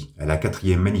survit à la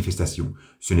 4e manifestation,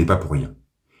 ce n'est pas pour rien.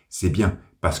 C'est bien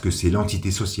parce que c'est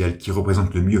l'entité sociale qui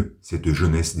représente le mieux cette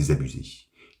jeunesse désabusée,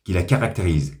 qui la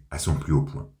caractérise à son plus haut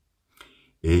point.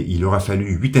 Et il aura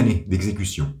fallu 8 années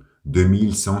d'exécution,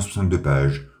 2162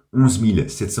 pages, 11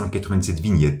 787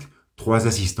 vignettes, 3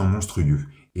 assistants monstrueux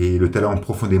et le talent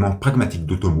profondément pragmatique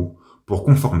d'Otomo pour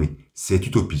conformer cette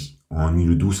utopie en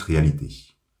une douce réalité.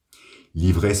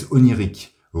 L'ivresse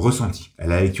onirique ressentie à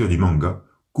la lecture du manga,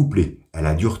 couplée à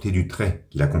la dureté du trait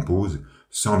qui la compose,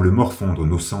 semble morfondre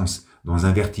nos sens dans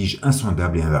un vertige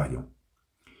insondable et invariant.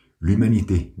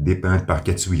 L'humanité dépeinte par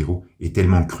Katsuhiro est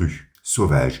tellement crue,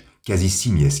 sauvage, quasi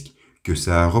simiesque, que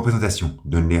sa représentation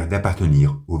donne l'air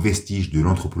d'appartenir aux vestiges de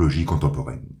l'anthropologie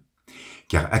contemporaine.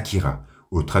 Car Akira,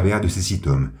 au travers de ces 6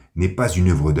 tomes, n'est pas une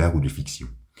œuvre d'art ou de fiction.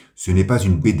 Ce n'est pas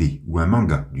une BD ou un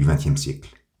manga du XXe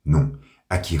siècle. Non,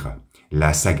 Akira,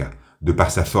 la saga, de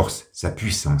par sa force, sa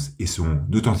puissance et son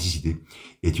authenticité,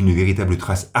 est une véritable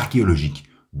trace archéologique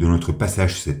de notre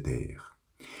passage sur cette terre.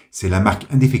 C'est la marque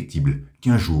indéfectible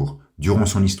qu'un jour, durant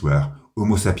son histoire,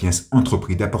 Homo sapiens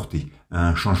entreprit d'apporter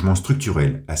un changement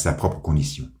structurel à sa propre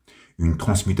condition, une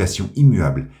transmutation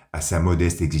immuable à sa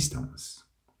modeste existence.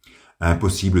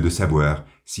 Impossible de savoir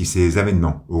si ces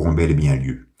événements auront bel et bien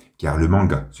lieu, car le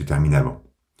manga se termine avant.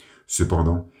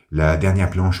 Cependant, la dernière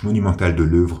planche monumentale de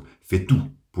l'œuvre fait tout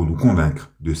pour nous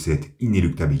convaincre de cette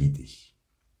inéluctabilité.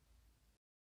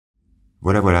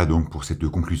 Voilà donc pour cette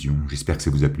conclusion. J'espère que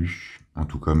ça vous a plu. En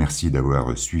tout cas, merci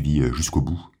d'avoir suivi jusqu'au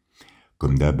bout.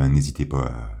 Comme d'hab, n'hésitez pas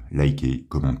à liker,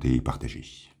 commenter et partager.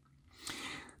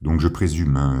 Donc je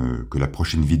présume que la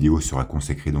prochaine vidéo sera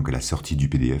consacrée donc à la sortie du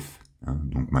PDF.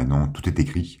 Donc maintenant, tout est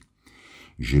écrit.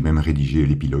 J'ai même rédigé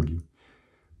l'épilogue.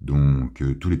 Donc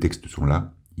tous les textes sont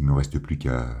là. Il ne me reste plus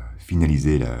qu'à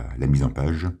finaliser la mise en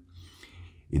page.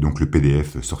 Et donc le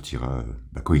PDF sortira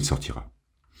quand il sortira.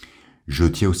 Je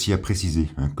tiens aussi à préciser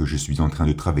que je suis en train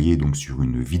de travailler donc sur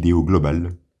une vidéo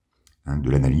globale de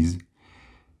l'analyse,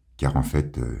 car en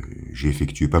fait j'ai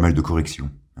effectué pas mal de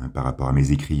corrections par rapport à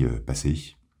mes écrits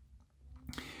passés.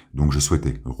 Donc je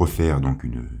souhaitais refaire donc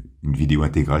une vidéo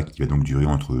intégrale qui va donc durer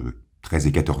entre 13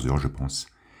 et 14 heures je pense,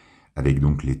 avec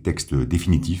donc les textes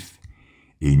définitifs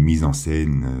et une mise en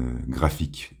scène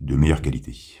graphique de meilleure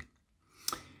qualité.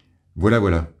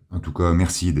 Voilà. En tout cas,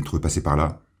 merci d'être passé par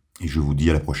là, et je vous dis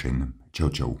à la prochaine.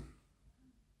 Ciao.